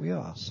questions that we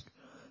ask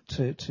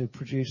to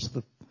produce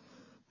the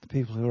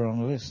people who are on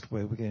the list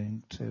where we're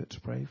going to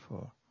pray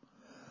for.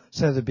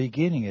 So the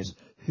beginning is,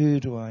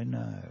 who do I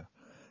know?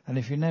 And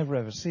if you never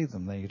ever see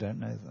them, then you don't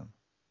know them.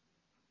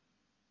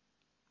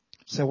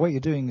 So what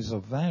you're doing is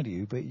of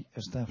value, but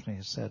as Daphne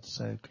has said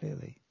so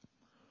clearly,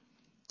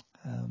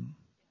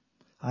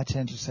 I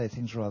tend to say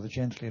things rather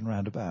gently and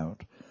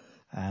roundabout,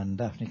 and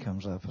Daphne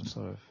comes up and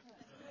sort of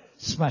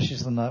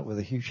smashes the nut with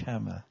a huge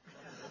hammer.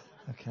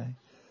 Okay?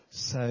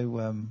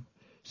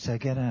 So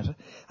get out.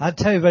 I'll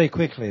tell you very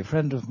quickly, a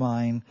friend of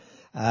mine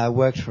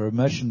worked for a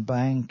merchant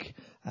bank,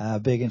 a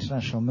big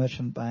international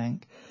merchant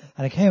bank,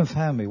 and he came and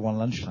found me one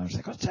lunchtime. He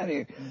said, I'll tell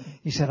you,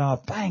 he said, our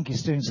bank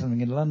is doing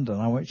something in London.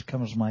 I want you to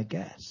come as my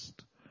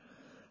guest.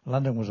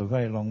 London was a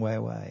very long way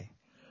away.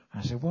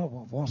 I said,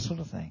 what sort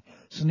of thing?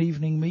 It's an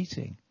evening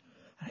meeting.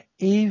 An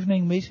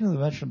evening meeting with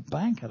the merchant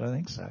bank? I don't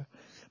think so.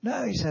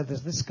 No, he said,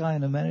 there's this guy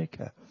in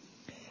America.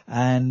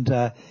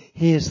 And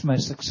he is the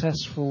most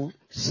successful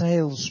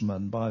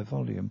salesman by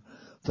volume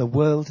the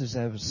world has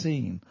ever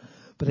seen.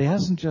 But he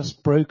hasn't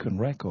just broken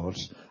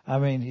records. I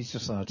mean, he's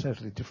just on a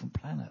totally different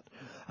planet.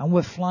 And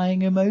we're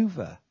flying him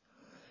over.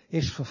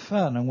 It's for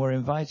fun, and we're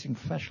inviting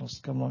professionals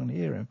to come along and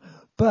hear him.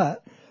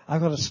 But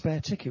I've got a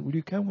spare ticket. Will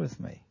you come with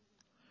me?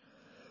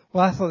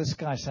 Well, I thought this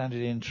guy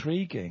sounded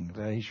intriguing,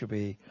 that he should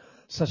be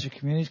such a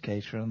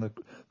communicator and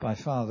by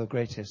far the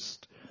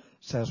greatest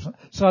salesman.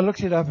 So I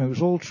looked it up, and it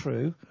was all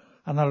true.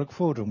 And I look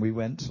forward, and we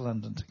went to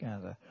London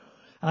together.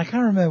 And I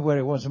can't remember where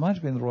it was. It might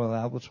have been the Royal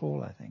Albert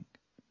Hall, I think.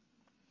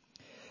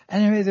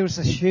 Anyway, there was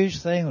this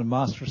huge thing, the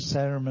master of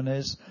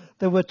ceremonies.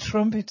 There were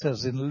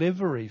trumpeters in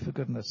livery, for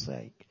goodness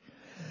sake.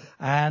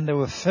 And there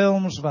were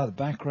films about the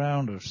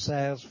background of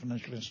sales,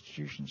 financial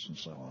institutions, and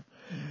so on.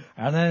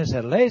 And then it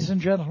said, ladies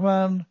and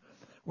gentlemen,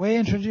 we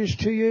introduce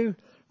to you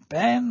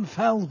Ben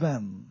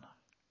Feldman.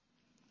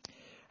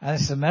 And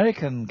this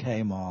American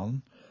came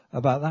on,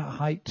 about that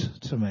height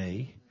to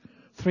me,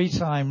 3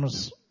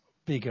 times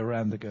bigger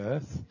around the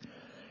girth.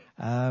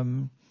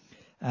 And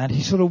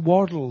he sort of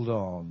waddled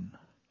on.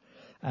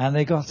 And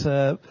they got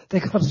a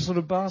sort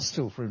of bar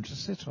stool for him to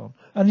sit on.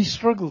 And he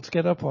struggled to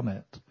get up on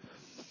it.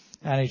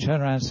 And he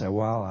turned around and said,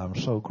 well, I'm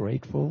so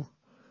grateful.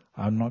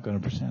 I'm not going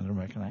to pretend an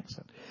American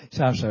accent. He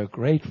said, I'm so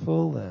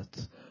grateful that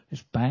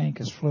this bank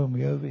has flown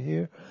me over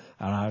here.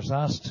 And I was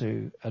asked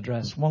to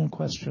address one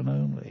question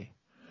only.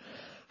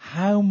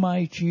 How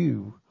might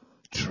you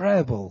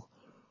treble,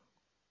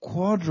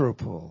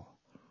 quadruple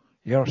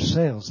your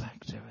sales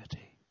activity?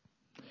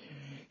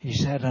 He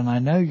said, and I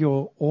know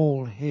you're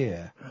all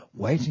here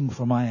waiting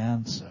for my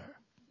answer.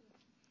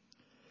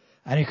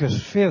 And you could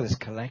feel this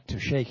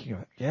collective shaking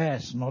of it.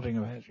 Yes, nodding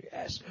of heads,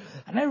 yes.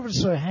 And everybody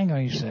sort of hang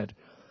on. He said,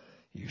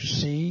 you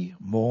see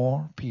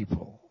more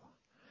people.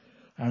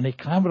 And he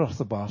clambered off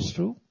the bar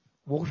stool,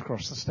 walked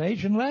across the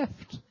stage and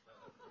left.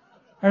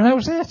 And that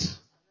was it.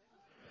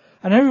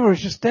 And everybody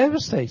was just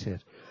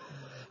devastated.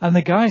 And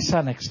the guy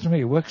sat next to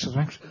me who works at the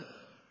bank,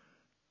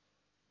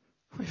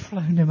 we've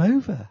flown him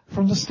over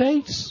from the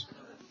States.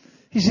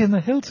 He's in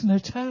the Hilton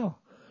Hotel.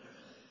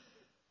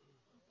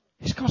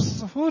 He's cost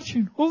us a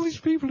fortune. All these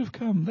people have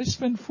come. They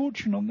spent a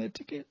fortune on their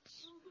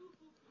tickets.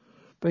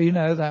 But you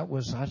know, that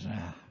was, I don't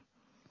know,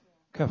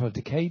 a couple of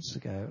decades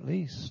ago at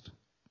least.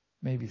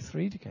 Maybe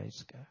 3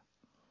 decades ago.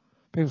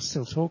 People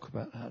still talk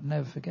about that.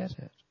 Never forget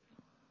it.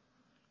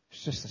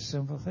 It's just a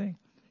simple thing.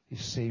 You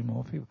see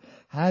more people.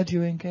 How do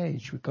you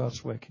engage with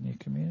God's work in your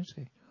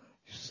community?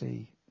 You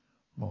see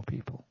more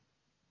people.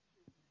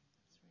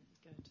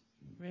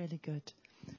 Really good.